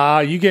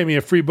 you gave me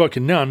a free book,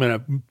 and now I'm going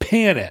to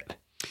pan it.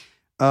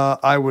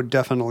 I would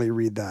definitely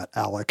read that,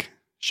 Alec.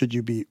 Should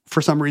you be,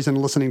 for some reason,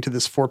 listening to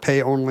this for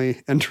pay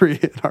only entry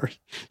in our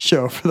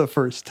show for the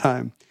first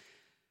time.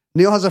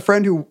 Neil has a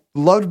friend who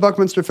loved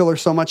Buckminster Fuller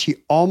so much he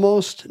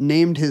almost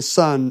named his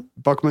son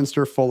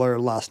Buckminster Fuller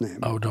last name.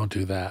 Oh, don't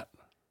do that.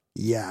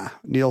 Yeah.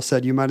 Neil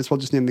said, you might as well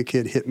just name the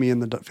kid Hit Me in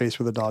the Face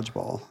with a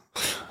Dodgeball.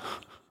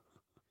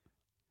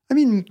 I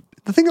mean,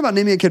 the thing about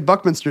naming a kid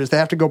Buckminster is they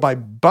have to go by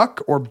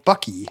Buck or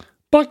Bucky.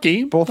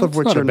 Bucky. Both of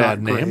which are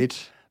not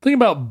great. The thing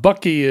about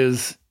Bucky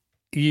is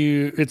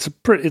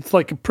it's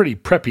like a pretty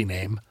preppy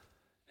name.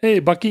 Hey,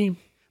 Bucky.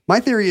 My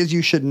theory is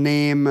you should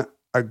name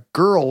a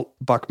girl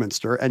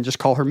Buckminster and just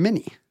call her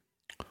Minnie.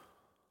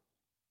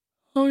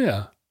 Oh,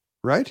 yeah.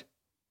 right?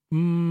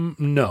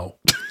 No.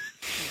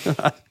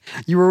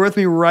 You were with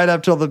me right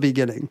up till the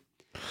beginning.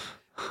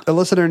 A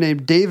listener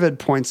named David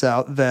points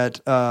out that,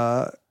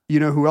 you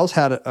know who else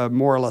had a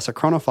more or less a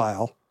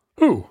chronophile?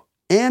 Who?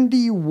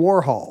 Andy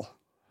Warhol.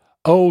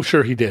 Oh,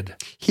 sure he did.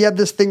 He had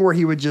this thing where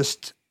he would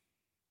just,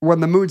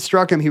 when the mood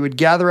struck him, he would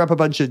gather up a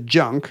bunch of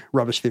junk,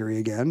 rubbish theory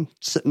again,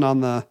 sitting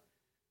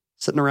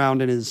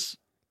around in his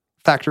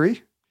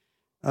factory,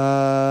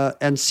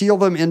 and he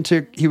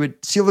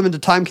would seal them into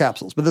time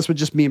capsules. But this would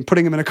just mean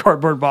putting them in a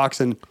cardboard box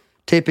and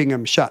taping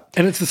them shut.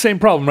 And it's the same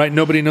problem, right?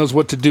 Nobody knows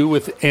what to do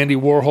with Andy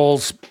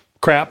Warhol's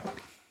crap.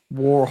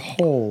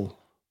 Warhol.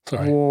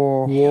 Sorry.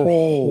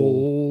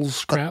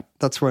 Warhol's crap.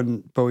 That's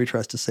when Bowie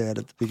tries to say it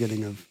at the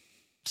beginning of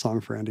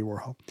Song for Andy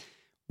Warhol.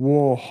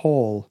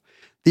 Warhol.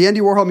 The Andy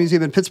Warhol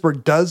Museum in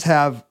Pittsburgh does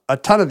have a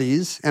ton of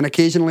these, and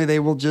occasionally they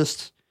will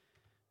just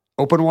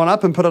open one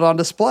up and put it on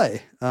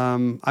display.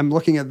 I'm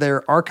looking at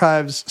their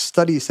Archives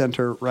Study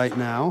Center right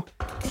now.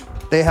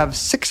 They have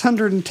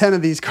 610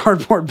 of these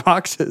cardboard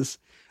boxes.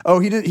 Oh,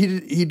 he didn't.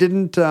 He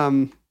didn't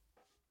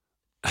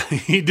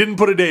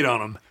put a date on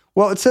them.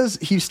 Well, it says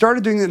he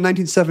started doing it in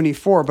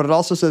 1974, but it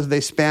also says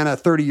they span a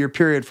 30-year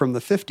period from the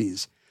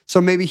 50s.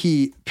 So maybe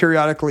he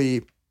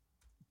periodically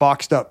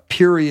boxed up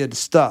period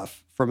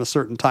stuff from a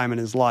certain time in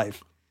his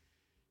life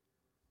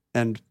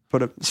and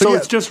put it. So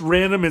it's just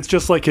random. It's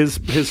just like his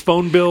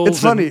phone bills.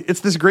 It's funny.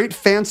 It's this great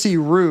fancy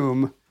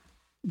room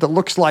that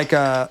looks like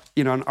an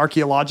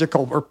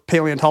archaeological or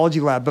paleontology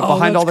lab, but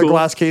behind all the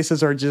glass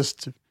cases are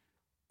just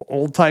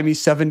old-timey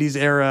 70s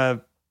era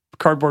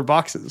cardboard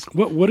boxes.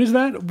 What is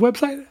that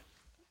website?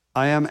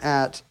 I am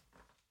at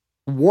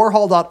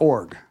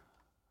warhol.org.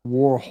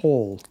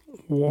 Warhol.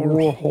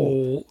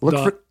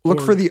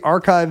 Look for the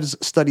Archives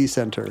Study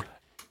Center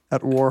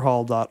at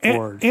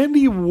warhol.org.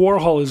 Andy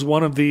Warhol is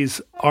one of these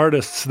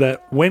artists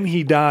that when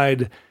he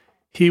died,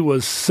 he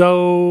was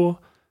so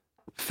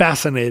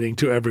fascinating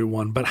to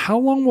everyone. But how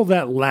long will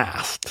that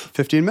last?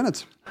 15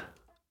 minutes.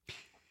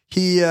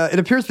 It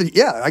appears that,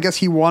 I guess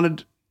he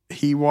wanted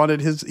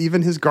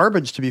his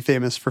garbage to be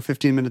famous for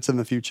 15 minutes in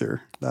the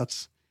future.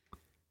 That's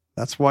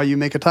why you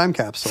make a time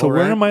capsule. So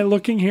where am I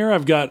looking here?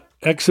 I've got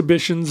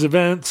exhibitions,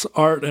 events,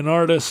 art, and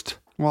artist.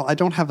 Well, I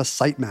don't have a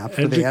sitemap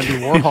for the Andy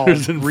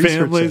Warhol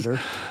Research Center.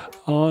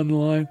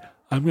 Online.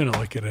 I'm going to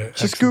look at it.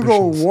 Just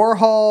Google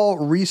Warhol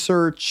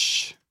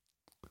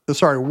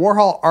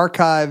Warhol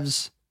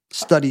Archives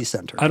Study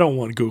Center. I don't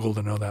want Google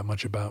to know that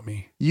much about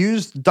me.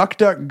 Use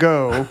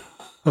DuckDuckGo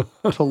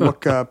to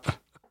look up.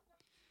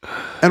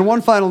 And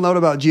one final note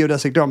about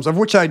geodesic domes, of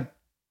which I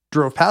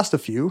drove past a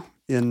few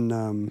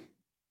in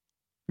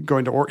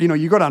going to,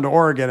 you go down to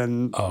Oregon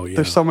and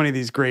there's so many of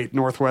these great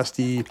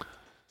Northwesty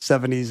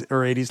 70s or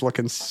 80s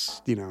looking,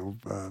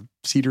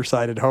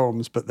 cedar-sided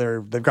homes, but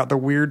they've got the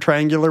weird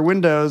triangular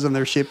windows and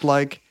they're shaped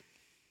like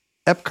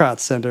Epcot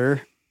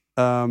Center.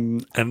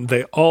 And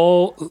they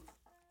all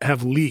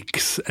have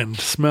leaks and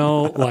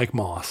smell like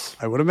moss.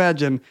 I would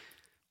imagine.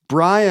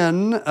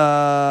 Brian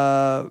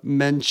brought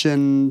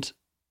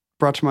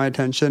to my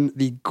attention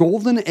the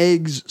Golden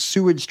Eggs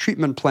sewage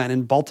treatment plant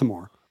in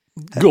Baltimore.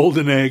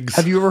 Golden Eggs.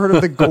 Have you ever heard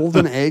of the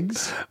Golden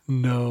Eggs?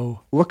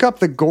 No. Look up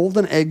the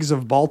Golden Eggs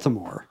of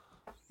Baltimore.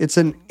 It's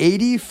an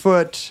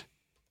 80-foot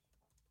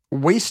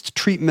waste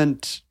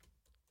treatment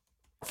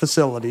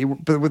facility,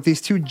 but with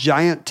these two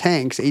giant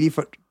tanks,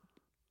 80-foot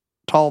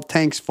tall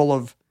tanks full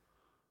of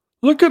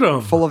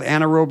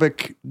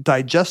anaerobic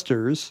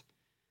digesters.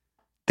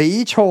 They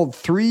each hold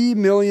 3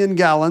 million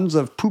gallons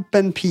of poop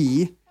and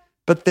pee,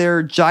 but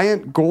they're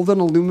giant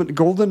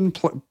golden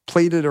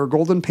plated or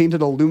golden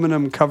painted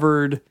aluminum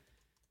covered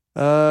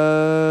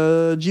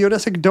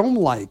geodesic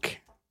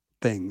dome-like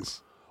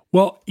things.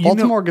 Well,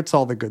 Baltimore gets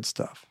all the good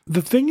stuff.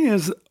 The thing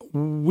is,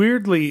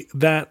 weirdly,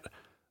 that...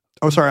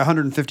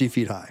 150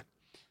 feet high.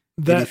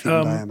 That 80 feet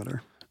in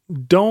diameter.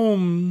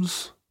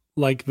 Domes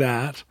like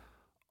that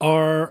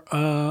are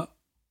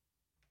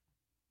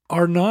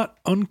not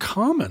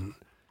uncommon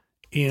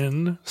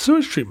in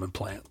sewage treatment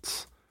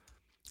plants.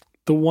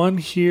 The one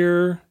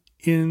here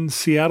in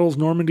Seattle's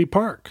Normandy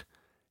Park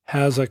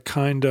has a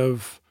kind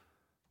of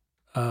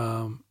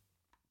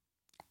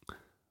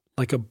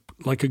like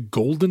a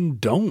golden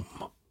dome.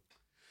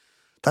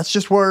 That's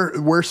just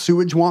where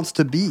sewage wants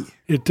to be.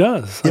 It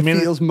does. It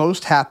feels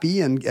most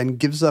happy and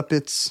gives up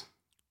its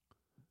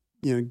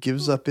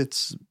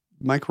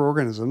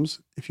microorganisms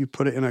if you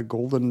put it in a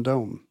golden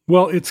dome.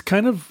 Well, it's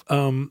kind of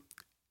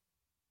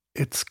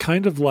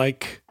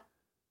like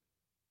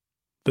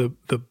the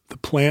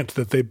plant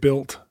that they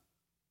built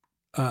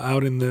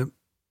out in the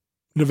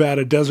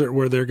Nevada desert,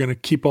 where they're going to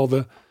keep all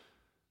the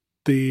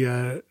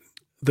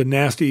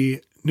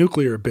nasty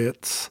nuclear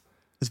bits.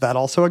 Is that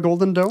also a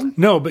golden dome?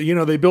 No, but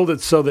they build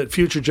it so that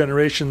future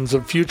generations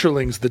of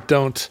futurelings that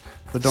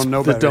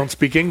don't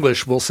speak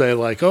English will say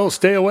like, "Oh,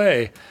 stay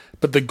away."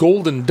 But the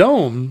golden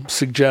dome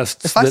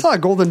suggests if I saw a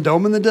golden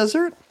dome in the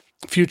desert,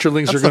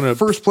 futurelings are going to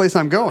first place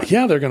I'm going.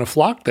 Yeah, they're going to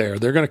flock there.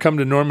 They're going to come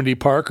to Normandy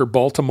Park or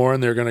Baltimore,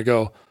 and they're going to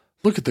go,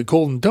 Look at the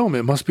Golden Dome.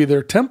 It must be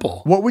their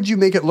temple. What would you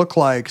make it look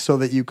like so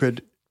that you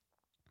could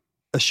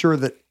assure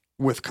that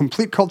with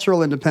complete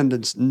cultural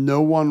independence,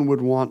 no one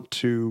would want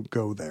to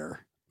go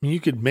there? You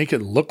could make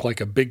it look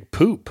like a big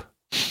poop.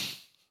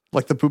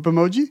 Like the poop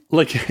emoji?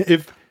 Like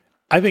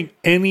I think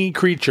any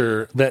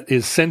creature that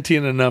is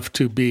sentient enough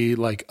to be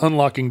like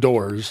unlocking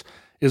doors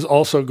is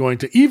also going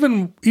to,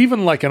 even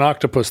like an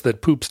octopus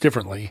that poops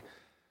differently,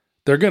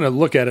 they're going to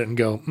look at it and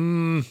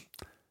go,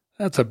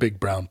 that's a big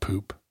brown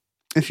poop.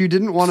 If you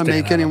didn't want to Stand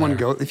make out anyone there.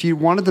 go, if you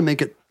wanted to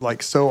make it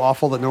like so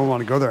awful that no one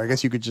wanted to go there, I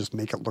guess you could just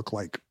make it look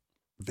like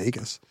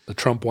Vegas. The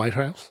Trump White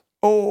House?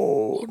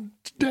 Oh,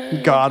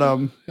 Dang. got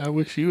him. I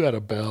wish you had a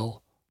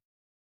bell.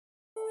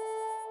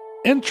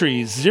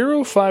 Entry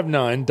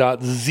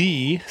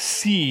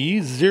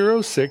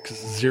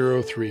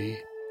 059.ZC0603.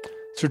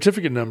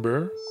 Certificate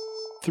number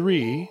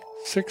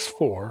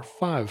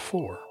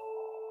 36454.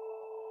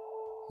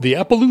 The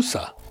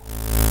Appaloosa.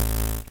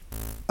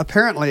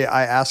 Apparently,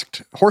 I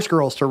asked horse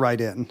girls to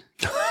write in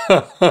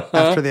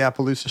after the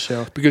Appaloosa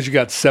show. Because you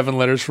got 7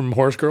 letters from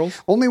horse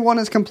girls? Only one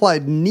has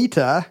complied.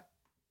 Nita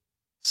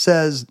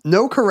says,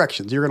 no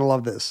corrections. You're going to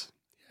love this.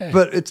 Hey.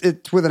 But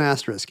it's with an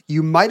asterisk.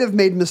 You might have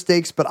made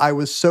mistakes, but I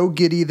was so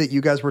giddy that you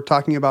guys were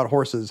talking about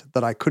horses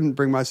that I couldn't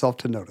bring myself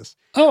to notice.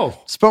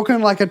 Oh.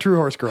 Spoken like a true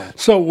horse girl.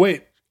 So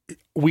wait,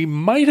 we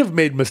might have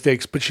made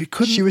mistakes, but she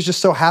couldn't. She was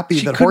just so happy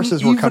she that couldn't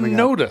horses were even coming out.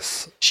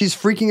 notice. She's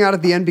freaking out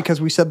at the end because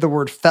we said the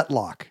word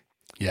fetlock.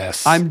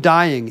 Yes. I'm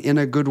dying in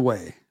a good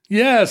way.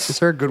 Yes. Is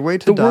there a good way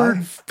to the die? word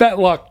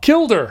fetlock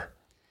killed her.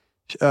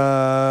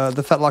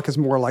 The fetlock is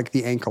more like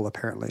the ankle,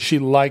 apparently. She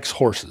likes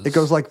horses. It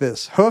goes like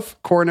this. Hoof,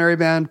 coronary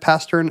band,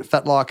 pastern,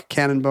 fetlock,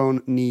 cannon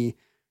bone, knee,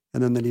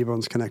 and then the knee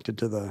bone's connected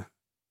to the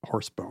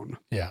horse bone.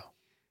 Yeah.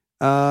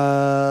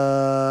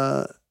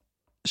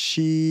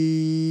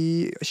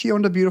 She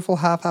owned a beautiful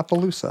half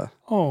Appaloosa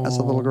as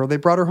a little Oh. girl. They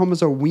brought her home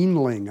as a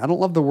weanling. I don't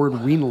love the word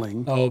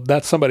weanling. Oh,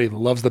 that's somebody who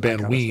loves the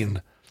band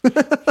Ween.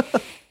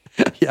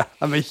 Yeah,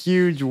 I'm a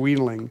huge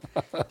weanling.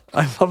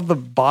 I love the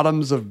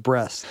bottoms of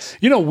breasts.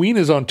 You know, Ween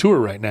is on tour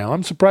right now.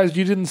 I'm surprised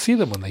you didn't see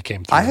them when they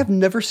came through. I have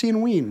never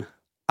seen Ween.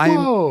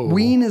 Whoa.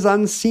 Ween is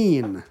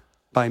unseen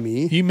by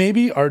me. You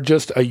maybe are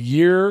just a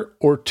year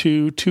or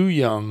two too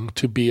young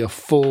to be a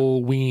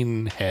full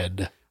Ween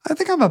head. I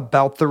think I'm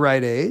about the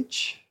right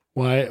age.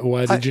 Why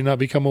did you not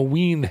become a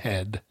Ween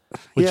head?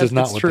 Which Yeah, is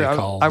not that's what true. they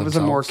call I was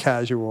a more themselves.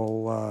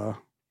 casual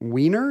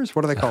wieners.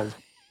 What are they called?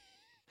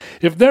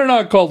 If they're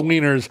not called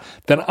wieners,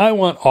 then I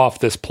want off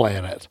this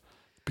planet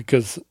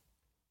because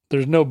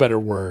there's no better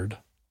word.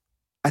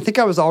 I think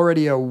I was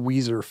already a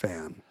Weezer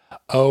fan.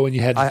 Oh, and you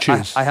had to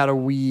choose. I had a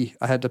Wee.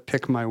 I had to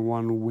pick my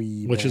one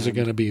Wee. Which is it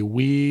going to be,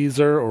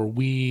 Weezer or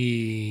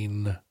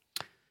Ween?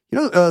 You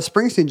know,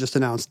 Springsteen just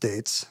announced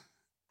dates,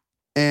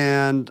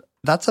 and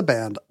that's a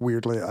band,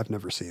 weirdly, I've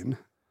never seen.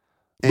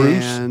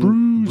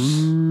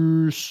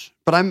 Bruce.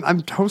 But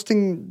I'm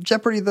hosting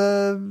Jeopardy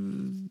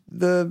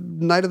the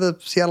night of the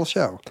Seattle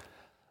show. I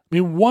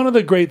mean, one of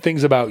the great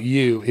things about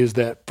you is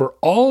that for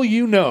all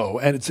you know,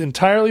 and it's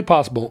entirely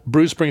possible,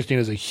 Bruce Springsteen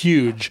is a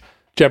huge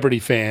Jeopardy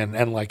fan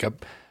and like a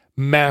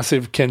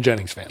massive Ken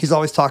Jennings fan. He's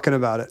always talking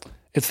about it.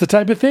 It's the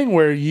type of thing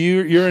where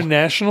you're a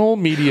national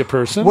media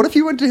person. What if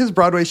you went to his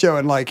Broadway show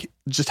and like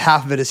just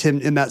half of it is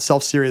him in that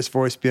self-serious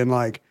voice being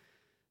like,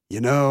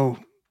 you know,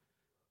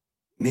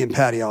 me and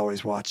Patty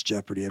always watch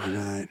Jeopardy every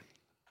night.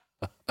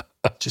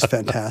 Just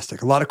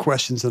fantastic. A lot of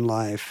questions in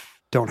life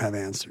don't have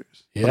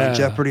answers. But Yeah. on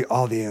Jeopardy,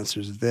 all the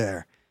answers are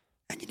there.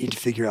 And you need to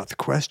figure out the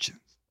questions.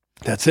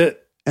 That's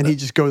it. And he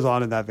just goes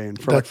on in that vein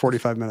for like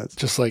 45 minutes.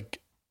 Just like,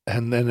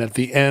 and then at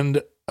the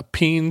end, a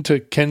peen to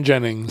Ken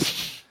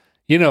Jennings.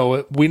 You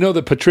know, we know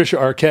that Patricia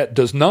Arquette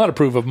does not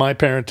approve of my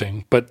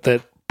parenting, but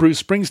that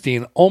Bruce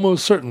Springsteen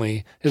almost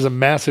certainly is a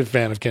massive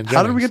fan of Ken Jennings.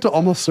 How did we get to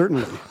almost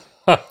certainly?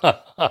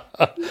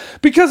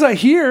 Because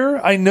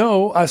I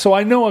know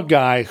a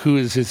guy who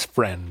is his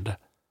friend.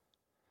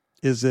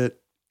 Is it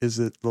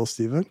Lil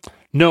Steven?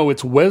 No,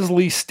 it's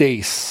Wesley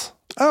Stace.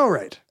 Oh,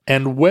 right.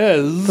 And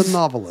Wes, The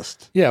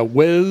novelist. yeah,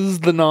 Wes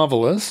the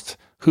novelist,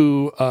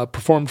 who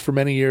performed for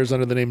many years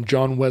under the name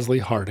John Wesley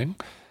Harding,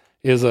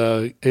 is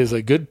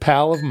a good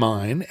pal of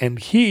mine, and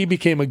he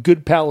became a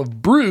good pal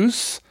of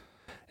Bruce,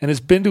 and has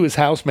been to his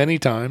house many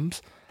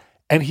times.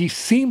 And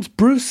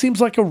Bruce seems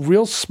like a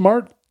real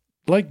smart,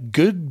 like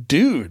good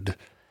dude.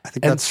 I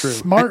think And that's true.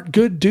 smart,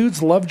 good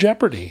dudes love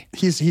Jeopardy.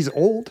 He's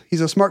old.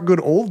 He's a smart, good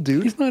old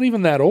dude. He's not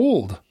even that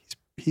old.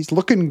 He's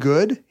looking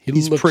good.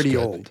 He's looks pretty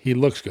good. old. He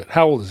looks good.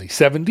 How old is he?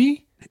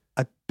 70?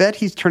 I bet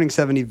he's turning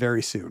 70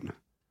 very soon.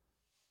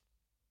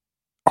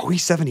 Oh,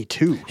 he's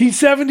 72. He's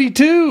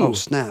 72. Oh,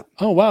 snap.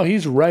 Oh, wow.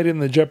 He's right in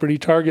the Jeopardy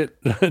target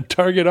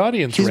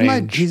audience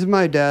range. He's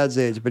my dad's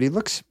age, but he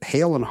looks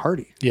hale and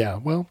hearty. Yeah,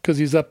 well, because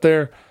he's up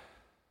there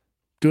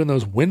doing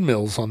those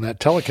windmills on that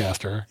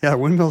Telecaster. Yeah,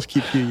 windmills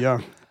keep you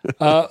young.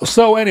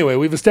 So anyway,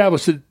 we've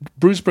established that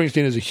Bruce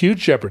Springsteen is a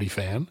huge Jeopardy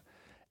fan,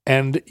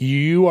 and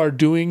you are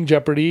doing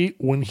Jeopardy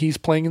when he's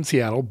playing in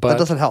Seattle. But That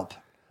doesn't help.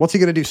 What's he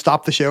going to do?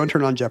 Stop the show and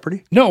turn on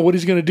Jeopardy? No, what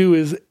he's going to do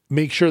is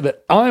make sure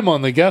that I'm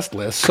on the guest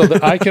list so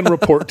that I can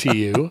report to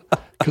you,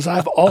 because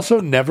I've also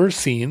never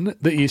seen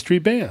the E Street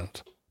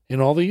Band in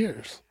all the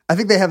years. I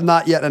think they have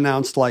not yet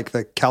announced like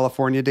the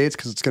California dates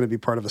because it's going to be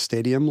part of a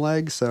stadium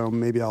leg. So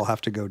maybe I'll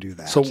have to go do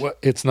that. So what,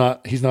 he's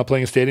not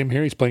playing a stadium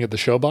here. He's playing at the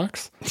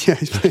Showbox. Yeah,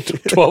 he's playing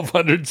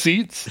 1,200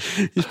 seats.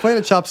 He's playing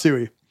at Chop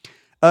Suey.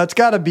 It's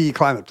got to be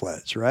Climate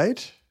Pledge,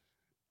 right?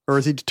 Or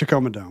is he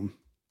Tacoma Dome?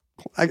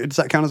 Does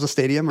that count as a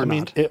stadium or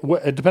not?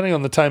 Depending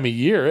on the time of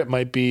year, it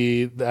might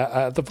be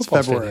at the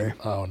football February.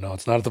 stadium. Oh, no,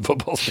 it's not at the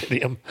football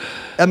stadium.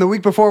 And the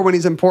week before when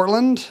he's in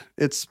Portland,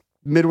 it's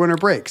midwinter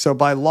break. So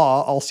by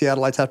law, all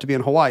Seattleites have to be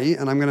in Hawaii,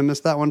 and I'm going to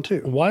miss that one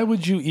too. Why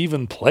would you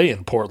even play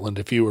in Portland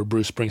if you were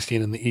Bruce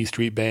Springsteen and the E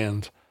Street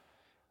Band?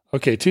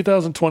 Okay,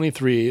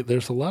 2023.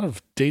 There's a lot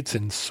of dates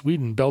in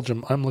Sweden,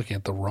 Belgium. I'm looking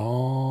at the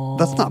wrong.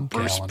 That's not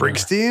Bruce calendar.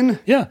 Springsteen.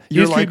 Yeah,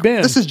 You're E Street like,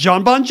 Band. this is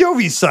John Bon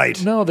Jovi's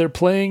site. No, they're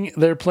playing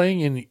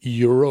in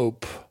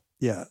Europe.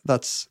 Yeah, I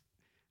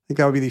think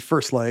that would be the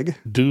first leg.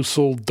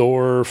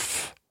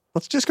 Dusseldorf.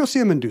 Let's just go see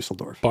him in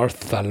Dusseldorf.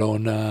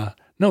 Barcelona.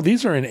 No,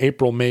 these are in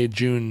April, May,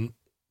 June,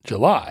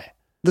 July.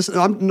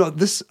 I'm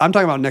talking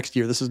about next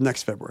year. This is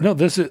next February. No,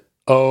 this is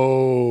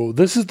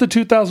the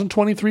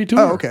 2023 tour.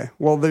 Oh, okay.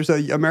 Well, there's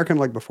a American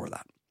leg before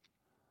that.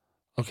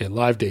 Okay,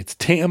 live dates: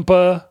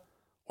 Tampa,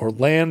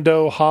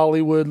 Orlando,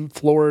 Hollywood,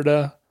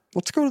 Florida.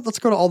 Let's go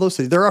to all those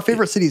cities. They're our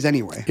favorite cities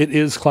anyway. It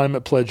is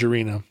Climate Pledge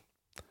Arena,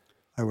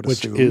 I would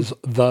which assume. is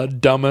the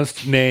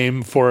dumbest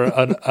name for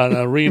an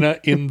arena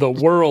in the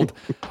world.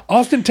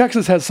 Austin,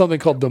 Texas has something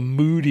called the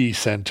Moody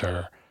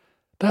Center.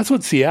 That's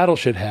what Seattle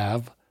should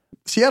have.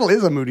 Seattle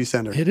is a Moody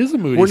Center. It is a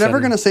Moody We're Center. never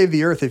going to save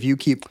the earth if you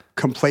keep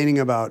complaining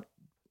about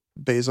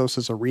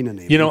Bezos' arena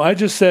name. You know, I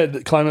just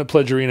said Climate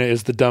Pledge Arena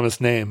is the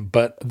dumbest name,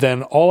 but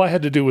then all I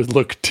had to do was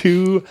look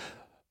 2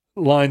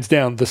 lines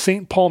down. The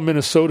St. Paul,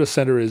 Minnesota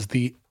Center is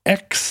the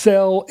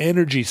Xcel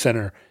Energy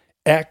Center.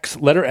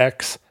 Letter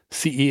X,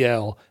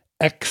 CEL,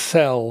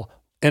 Xcel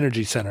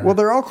Energy Center. Well,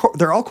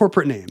 they're all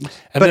corporate names,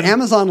 but then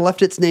Amazon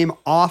left its name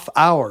off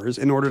ours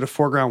in order to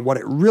foreground what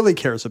it really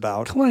cares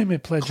about: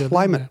 Climate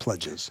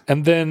pledges.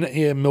 And then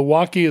in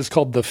Milwaukee is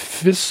called the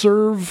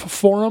FISERV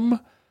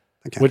Forum,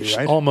 which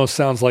right. almost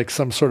sounds like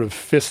some sort of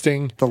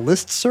fisting. The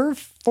Listserv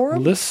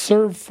Forum.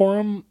 Listserv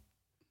Forum.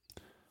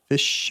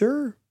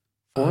 Fisher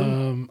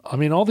Forum. I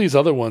mean, all these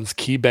other ones,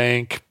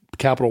 KeyBank,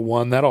 Capital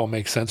One, that all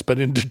makes sense. But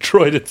in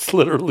Detroit, it's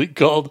literally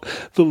called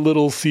the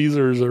Little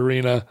Caesars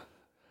Arena.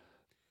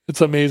 It's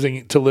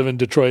amazing to live in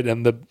Detroit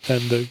and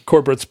the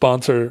corporate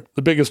sponsor,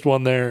 the biggest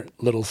one there,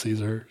 Little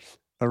Caesars.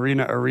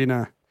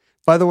 Arena.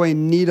 By the way,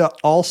 Nita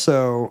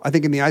also, I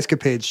think in the Ice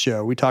Capades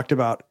show, we talked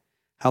about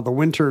how the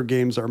winter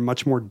games are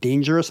much more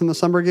dangerous than the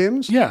summer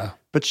games. Yeah.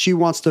 But she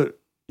comes from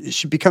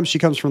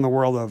the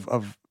world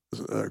of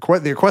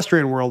the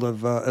equestrian world of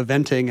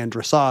eventing and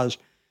dressage.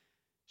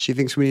 She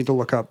thinks we need to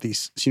look up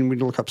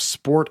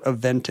sport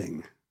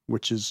eventing,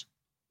 which is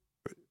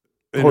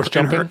horse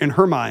jumping in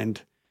her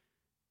mind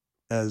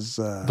as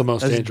the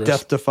most dangerous,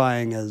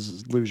 death-defying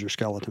as lose your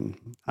skeleton.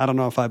 I don't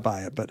know if I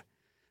buy it, but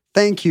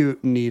thank you,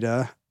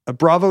 Nita.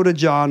 Bravo to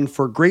John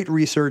for great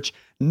research.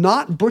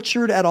 Not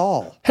butchered at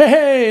all.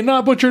 Hey,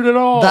 not butchered at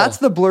all. That's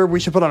the blurb we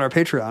should put on our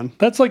Patreon.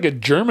 That's like a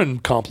German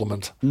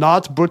compliment.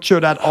 Not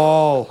butchered at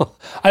all.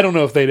 I don't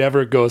know if they'd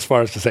ever go as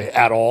far as to say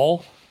at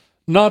all.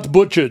 Not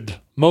butchered,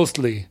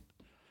 mostly.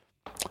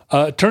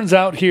 It turns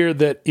out here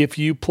that if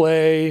you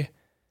play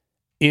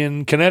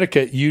in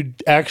Connecticut, you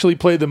actually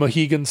play the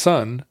Mohegan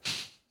Sun,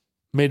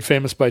 made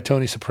famous by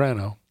Tony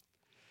Soprano.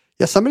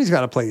 Yeah, somebody's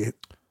got to play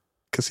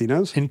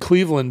casinos. In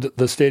Cleveland,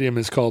 the stadium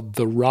is called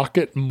the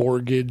Rocket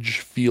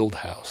Mortgage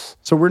Fieldhouse.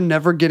 So we're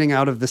never getting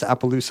out of this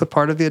Appaloosa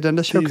part of the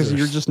Addenda show because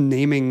you're just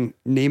naming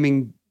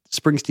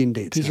Springsteen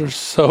dates. These are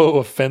so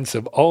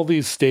offensive. All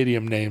these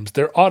stadium names.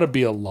 There ought to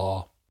be a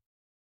law.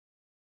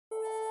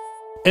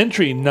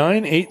 Entry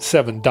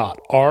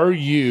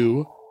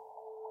 987.RU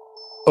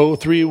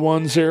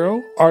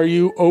 0310. Are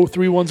you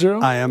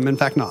 0310? I am, in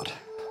fact, not.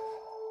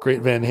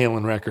 Great Van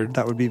Halen record.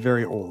 That would be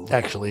very old.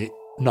 Actually,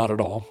 not at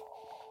all.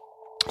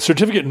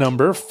 Certificate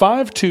number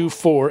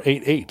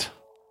 52488.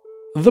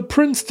 The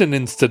Princeton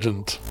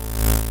Incident.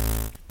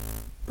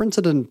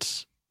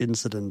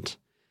 Incident.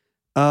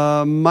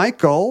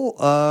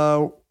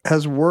 Michael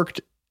has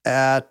worked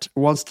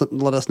wants to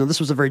let us know, this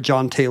was a very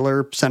John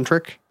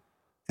Taylor-centric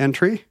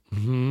entry.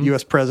 Mm-hmm.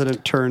 U.S.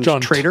 president turned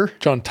traitor.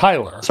 John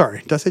Tyler.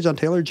 Sorry, did I say John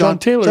Taylor? John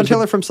Taylor. John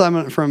Taylor from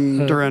Duran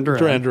Duran.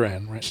 Duran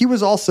Duran, right. He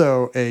was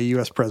also a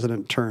U.S.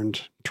 president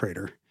turned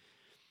traitor.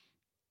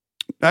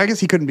 I guess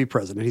he couldn't be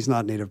president. He's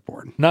not native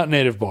born. Not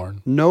native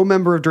born. No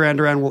member of Duran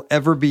Duran will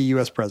ever be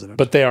U.S. president.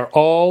 But they are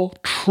all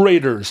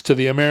traitors to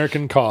the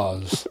American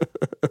cause.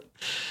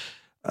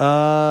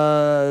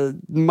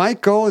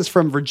 Michael is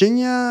from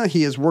Virginia.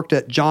 He has worked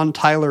at John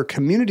Tyler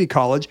Community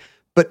College,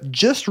 but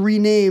just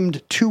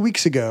renamed 2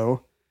 weeks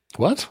ago.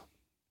 What?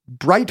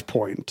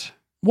 Brightpoint.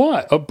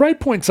 What? A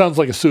Brightpoint sounds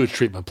like a sewage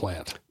treatment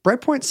plant.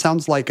 Brightpoint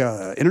sounds like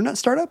a internet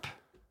startup.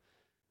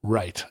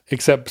 Right.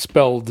 Except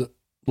spelled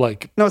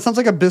like No, it sounds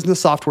like a business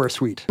software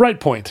suite.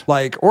 Brightpoint.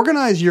 Like,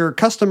 organize your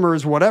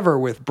customers, whatever,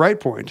 with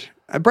Brightpoint.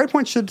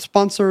 Brightpoint should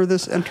sponsor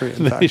this entry,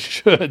 in They fact.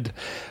 should.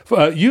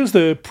 Use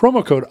the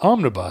promo code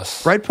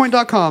Omnibus.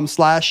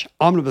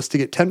 Brightpoint.com/omnibus to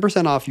get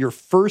 10% off your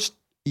first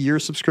year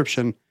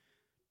subscription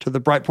to the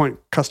Brightpoint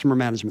Customer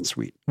Management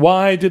Suite.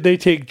 Why did they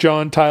take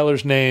John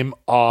Tyler's name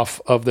off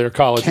of their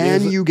college?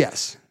 Can you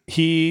guess?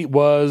 He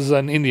was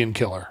an Indian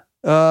killer.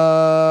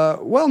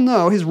 Well,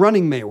 no, his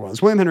running mate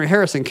was. William Henry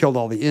Harrison killed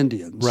all the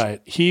Indians.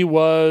 Right. He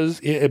was,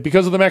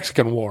 because of the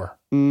Mexican War.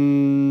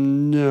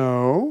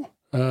 No.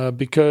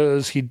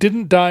 Because he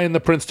didn't die in the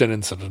Princeton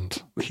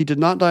incident. He did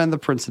not die in the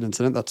Princeton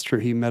incident. That's true.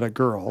 He met a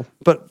girl.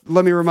 But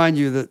let me remind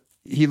you that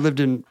he lived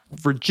in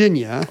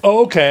Virginia.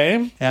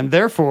 Okay. And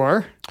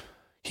therefore,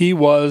 he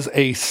was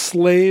a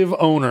slave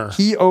owner.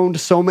 He owned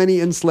so many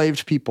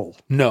enslaved people.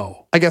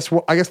 No. I guess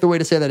the way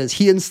to say that is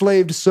he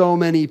enslaved so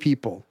many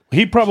people.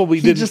 He probably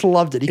He just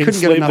loved it. He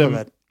couldn't get enough of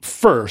it.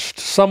 First,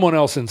 someone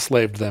else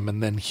enslaved them,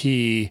 and then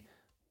he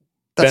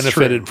That's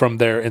benefited true. from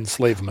their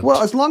enslavement.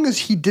 Well, as long as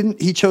he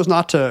chose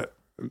not to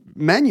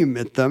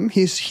manumit them,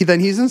 he's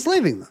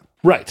enslaving them.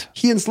 Right.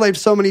 He enslaved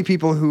so many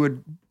people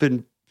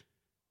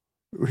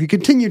he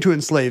continued to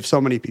enslave so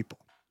many people.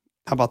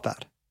 How about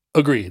that?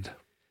 Agreed.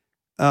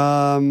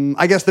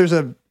 I guess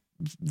the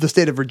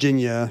state of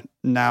Virginia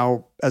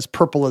now, as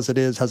purple as it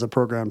is, has a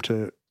program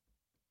to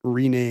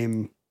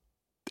rename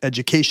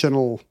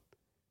educational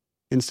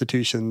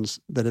institutions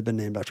that have been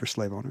named after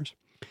slave owners.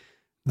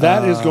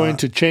 That is going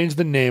to change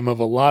the name of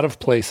a lot of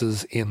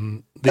places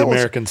in the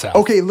American South.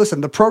 Okay,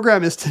 listen, the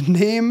program is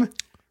to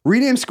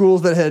rename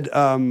schools that had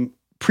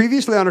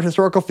previously honored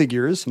historical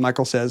figures,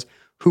 Michael says,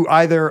 who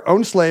either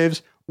owned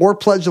slaves or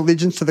pledged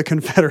allegiance to the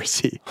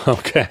Confederacy.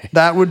 Okay.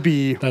 That would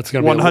be That's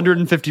gonna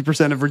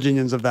 150% of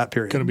Virginians of that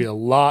period. Going to be a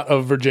lot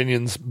of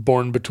Virginians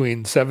born between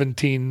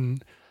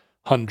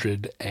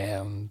 1700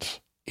 and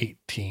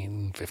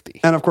 1850.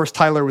 And of course,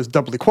 Tyler was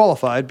doubly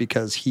qualified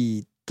because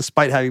he,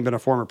 despite having been a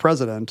former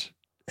president,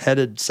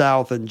 headed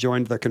south and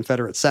joined the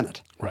Confederate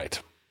Senate.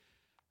 Right.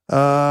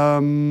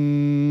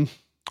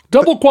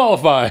 Double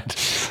qualified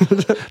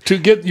to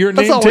get your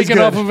name taken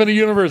off of a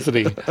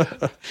university.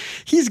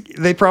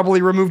 They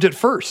probably removed it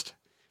first.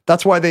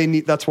 That's why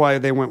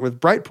they went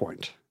with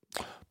Brightpoint.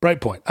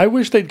 Brightpoint. I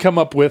wish they'd come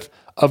up with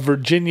a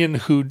Virginian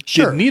who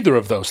did neither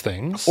of those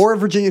things. Or a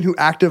Virginian who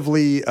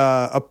actively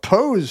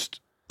opposed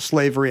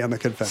slavery and the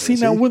Confederacy.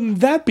 See, now wouldn't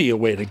that be a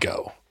way to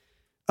go?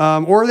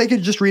 Or they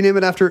could just rename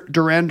it after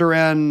Duran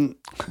Duran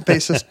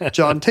bassist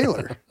John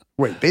Taylor.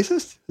 Wait,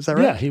 bassist? Is that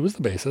right? Yeah, he was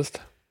the bassist.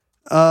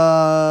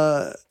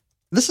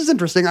 This is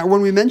interesting. When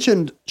we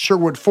mentioned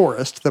Sherwood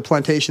Forest, the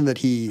plantation that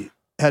he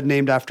had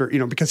named after,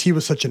 because he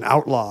was such an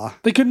outlaw.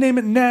 They could name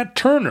it Nat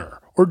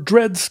Turner or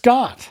Dred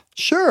Scott.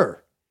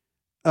 Sure.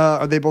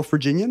 Are they both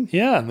Virginian?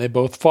 Yeah, and they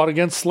both fought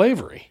against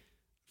slavery.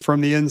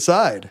 From the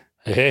inside.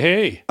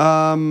 Hey.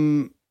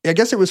 I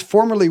guess it was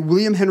formerly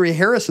William Henry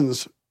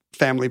Harrison's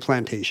family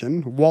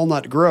plantation,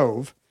 Walnut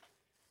Grove,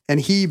 and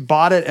he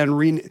bought it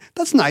and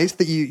that's nice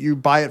that you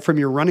buy it from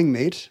your running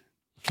mate.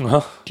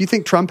 Uh-huh. Do you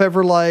think Trump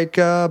ever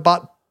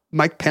bought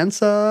Mike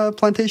Pence a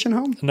plantation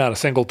home? Not a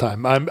single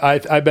time.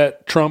 I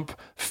bet Trump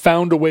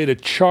found a way to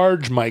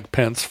charge Mike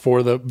Pence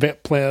for the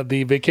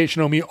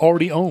vacation home he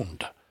already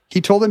owned.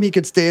 He told him he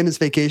could stay in his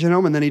vacation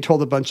home, and then he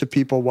told a bunch of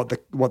people what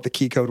the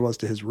key code was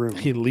to his room.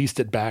 He leased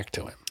it back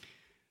to him.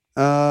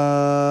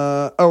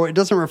 It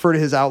doesn't refer to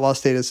his outlaw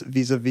status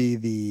vis-a-vis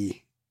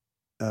the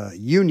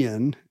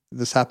Union.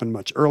 This happened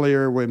much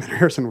earlier. William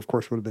Harrison, of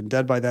course, would have been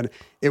dead by then.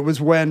 It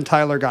was when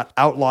Tyler got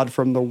outlawed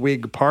from the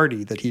Whig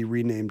Party that he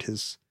renamed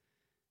his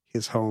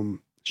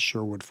home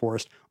Sherwood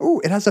Forest. Oh,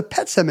 it has a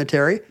pet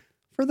cemetery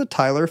for the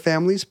Tyler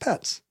family's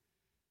pets.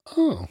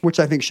 Oh. Which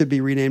I think should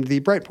be renamed the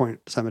Brightpoint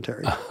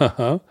Cemetery.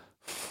 Uh-huh.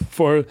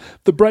 For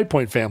the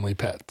Brightpoint family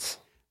pets.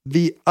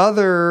 The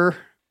other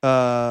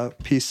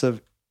piece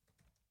of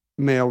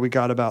mail we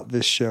got about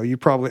this show, you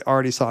probably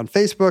already saw on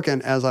Facebook,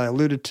 and as I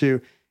alluded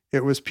to,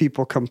 it was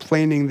people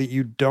complaining that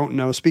you don't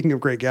know, speaking of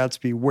Great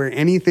Gatsby, where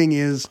anything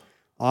is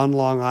on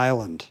Long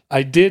Island.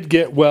 I don't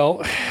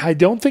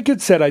think it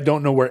said I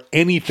don't know where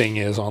anything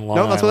is on Long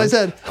Island. No, that's what I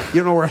said.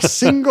 You don't know where a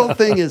single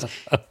thing is.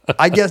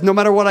 I guess, no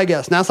matter what I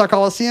guess. Nassau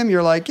Coliseum,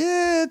 you're like,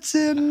 yeah, it's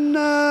in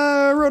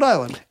Rhode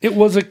Island. It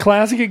was a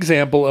classic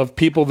example of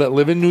people that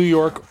live in New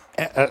York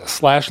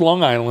 /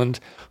 Long Island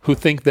who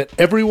think that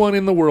everyone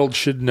in the world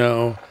should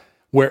know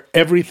where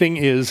everything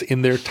is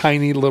in their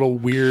tiny little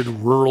weird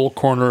rural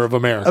corner of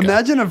America.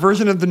 Imagine a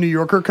version of the New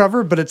Yorker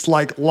cover, but it's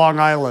like Long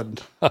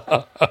Island.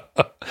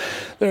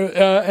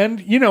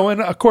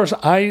 And of course,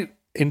 I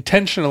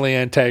intentionally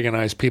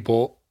antagonize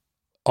people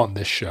on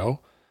this show,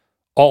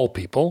 all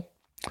people,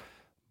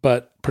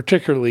 but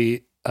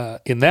particularly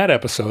in that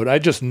episode, I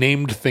just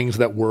named things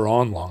that were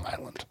on Long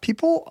Island.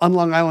 People on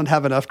Long Island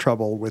have enough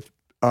trouble with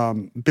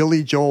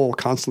Billy Joel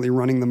constantly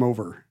running them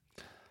over.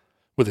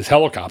 With his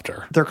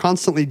helicopter. They're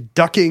constantly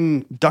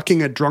ducking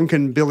a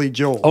drunken Billy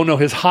Joel. Oh, no,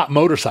 his hot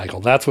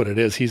motorcycle. That's what it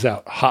is. He's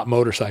out hot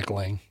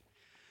motorcycling.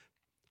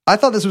 I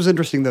thought this was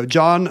interesting, though.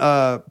 John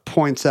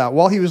points out,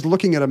 while he was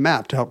looking at a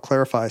map to help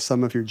clarify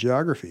some of your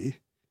geography,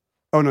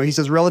 he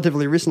says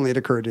relatively recently it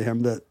occurred to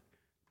him that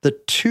the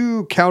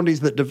two counties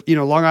that,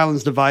 Long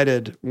Island's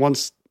divided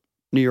once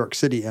New York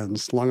City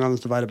ends. Long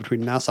Island's divided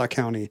between Nassau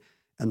County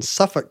and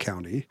Suffolk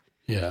County.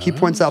 Yeah. He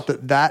points out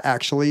that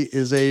actually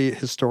is a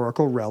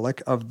historical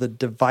relic of the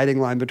dividing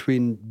line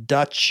between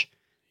Dutch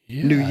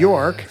New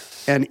York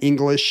and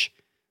English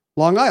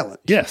Long Island.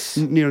 Yes.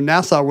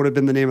 Nassau would have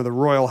been the name of the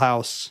royal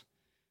house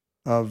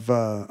of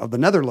the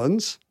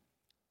Netherlands.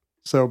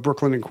 So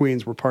Brooklyn and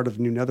Queens were part of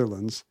New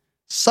Netherlands.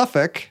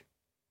 Suffolk,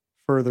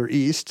 further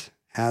east,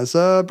 has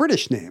a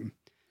British name.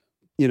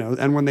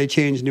 And when they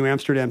changed New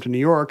Amsterdam to New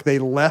York, they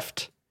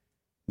left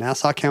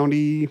Nassau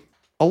County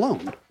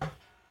alone.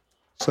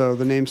 So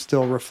the names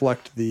still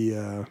reflect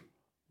the,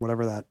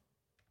 whatever that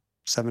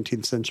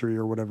 17th century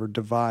or whatever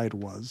divide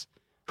was.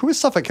 Who is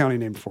Suffolk County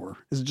named for?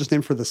 Is it just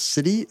named for the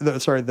city?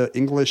 The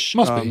English...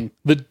 Must be.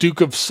 The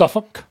Duke of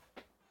Suffolk?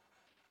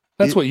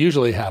 That's what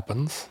usually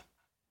happens.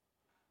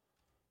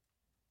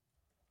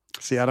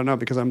 See, I don't know,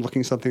 because I'm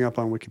looking something up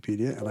on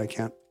Wikipedia, and I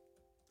can't...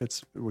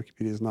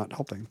 Wikipedia is not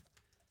helping.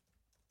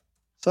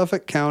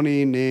 Suffolk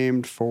County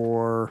named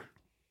for...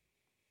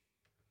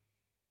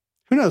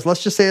 Who knows?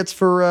 Let's just say it's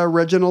for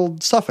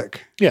Reginald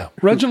Suffolk. Yeah,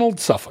 Reginald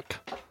Suffolk.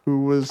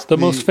 Who was the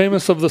most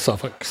famous of the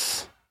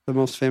Suffolks. The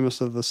most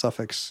famous of the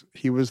Suffolks.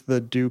 He was the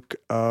Duke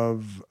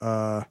of...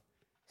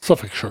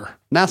 Suffolkshire.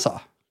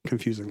 Nassau,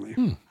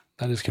 confusingly.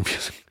 That is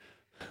confusing.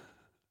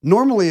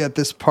 Normally at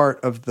this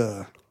part of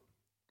the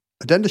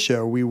Addenda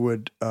show, we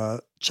would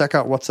check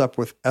out what's up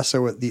with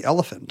Essoit the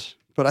elephant.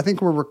 But I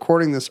think we're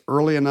recording this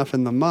early enough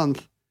in the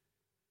month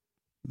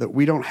that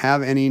we don't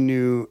have any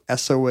new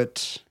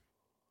Essoit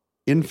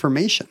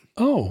information.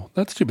 Oh,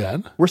 that's too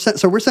bad. We're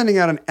sending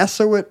out an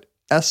Essoit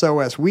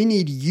SOS. We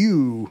need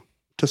you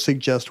to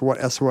suggest what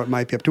Essoit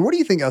might be up to. What do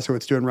you think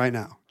Essoit's doing right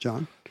now,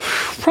 John?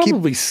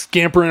 Probably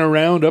scampering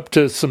around up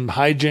to some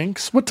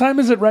hijinks. What time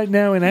is it right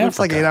now in Africa? It's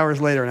like 8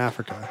 hours later in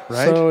Africa,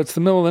 right? So it's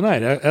the middle of the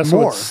night.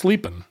 Essoit's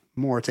sleeping.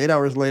 More. It's 8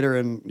 hours later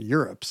in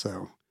Europe,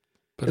 so.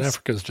 But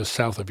Africa's just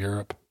south of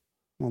Europe.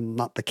 Well,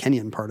 not the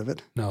Kenyan part of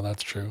it. No,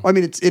 that's true. I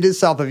mean, it is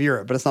south of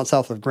Europe, but it's not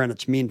south of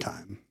Greenwich Mean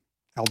Time.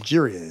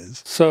 Algeria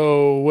is.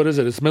 So what is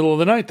it? It's middle of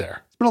the night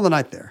there. It's middle of the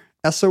night there.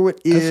 Essoit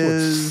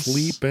is...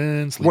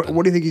 Sleeping. What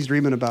do you think he's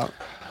dreaming about?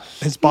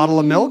 His bottle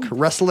of milk?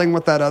 Wrestling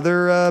with that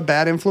other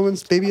bad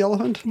influenced baby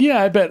elephant?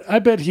 Yeah, I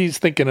bet he's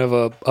thinking of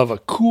a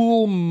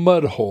cool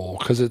mud hole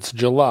because it's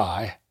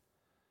July.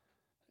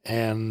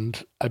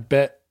 And I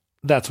bet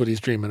that's what he's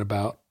dreaming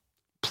about.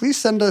 Please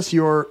send us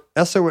your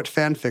Essoit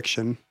fan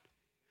fiction.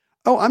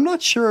 Oh, I'm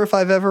not sure if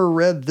I've ever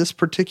read this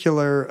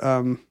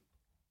particular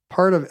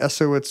part of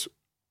Essoit's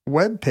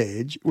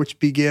webpage, which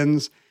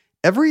begins,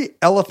 every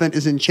elephant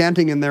is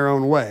enchanting in their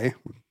own way.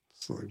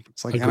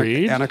 It's like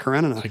Anna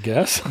Karenina, I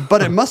guess.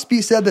 But it must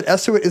be said that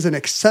Essoit is an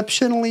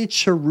exceptionally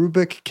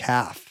cherubic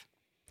calf.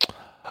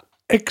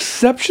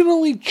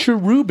 Exceptionally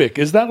cherubic.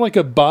 Is that like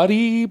a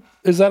body?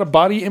 Is that a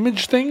body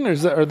image thing? Or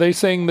are they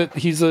saying that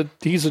he's a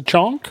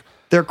chonk?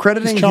 They're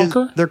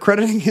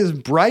crediting his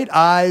bright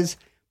eyes,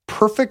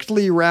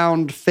 perfectly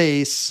round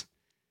face,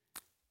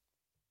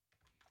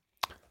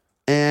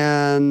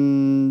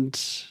 and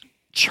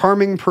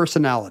charming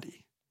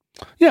personality.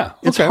 Yeah.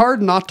 Okay. It's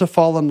hard not to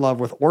fall in love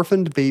with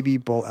orphaned baby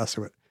bull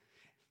Essoit.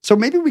 So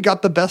maybe we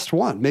got the best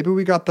one. Maybe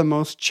we got the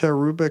most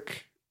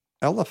cherubic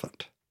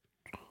elephant.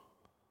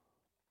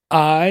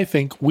 I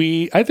think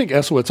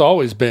Essoit's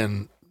always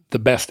been the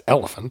best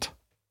elephant.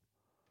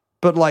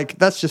 But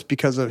that's just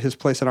because of his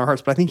place in our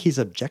hearts. But I think he's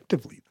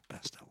objectively the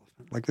best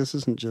elephant. This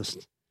isn't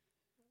just,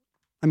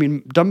 I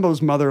mean,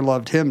 Dumbo's mother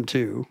loved him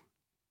too.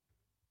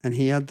 And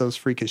he had those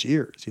freakish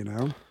ears,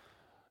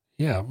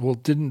 Yeah. Well,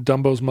 didn't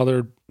Dumbo's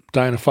mother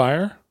die in a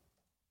fire?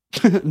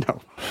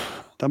 No.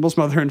 Dumbo's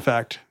mother, in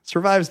fact,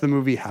 survives the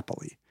movie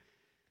happily.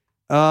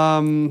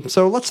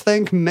 So let's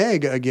thank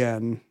Meg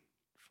again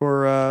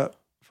for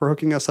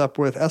hooking us up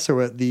with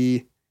Essoit,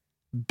 the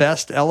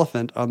best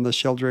elephant on the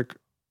Sheldrick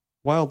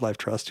Wildlife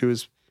Trust, who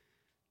is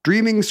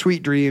dreaming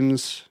sweet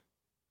dreams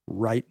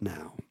right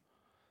now.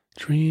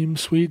 Dream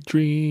sweet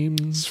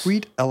dreams.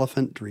 Sweet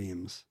elephant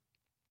dreams.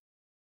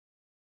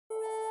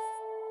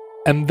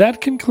 And that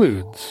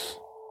concludes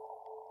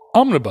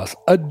Omnibus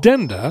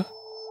Addenda,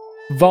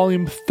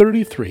 Volume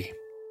 33.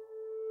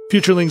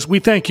 Futurelings, we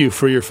thank you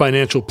for your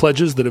financial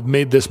pledges that have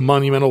made this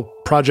monumental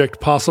project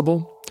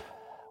possible.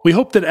 We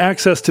hope that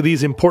access to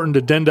these important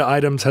addenda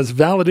items has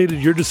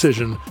validated your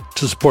decision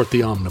to support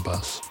the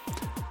Omnibus.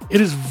 It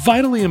is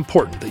vitally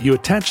important that you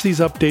attach these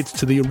updates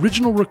to the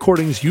original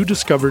recordings you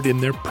discovered in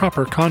their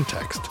proper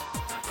context,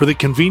 for the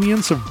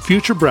convenience of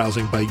future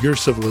browsing by your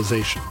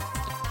civilization.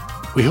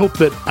 We hope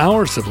that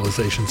our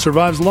civilization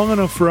survives long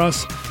enough for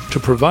us to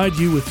provide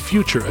you with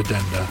future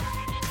addenda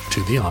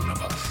to the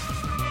Omnibus.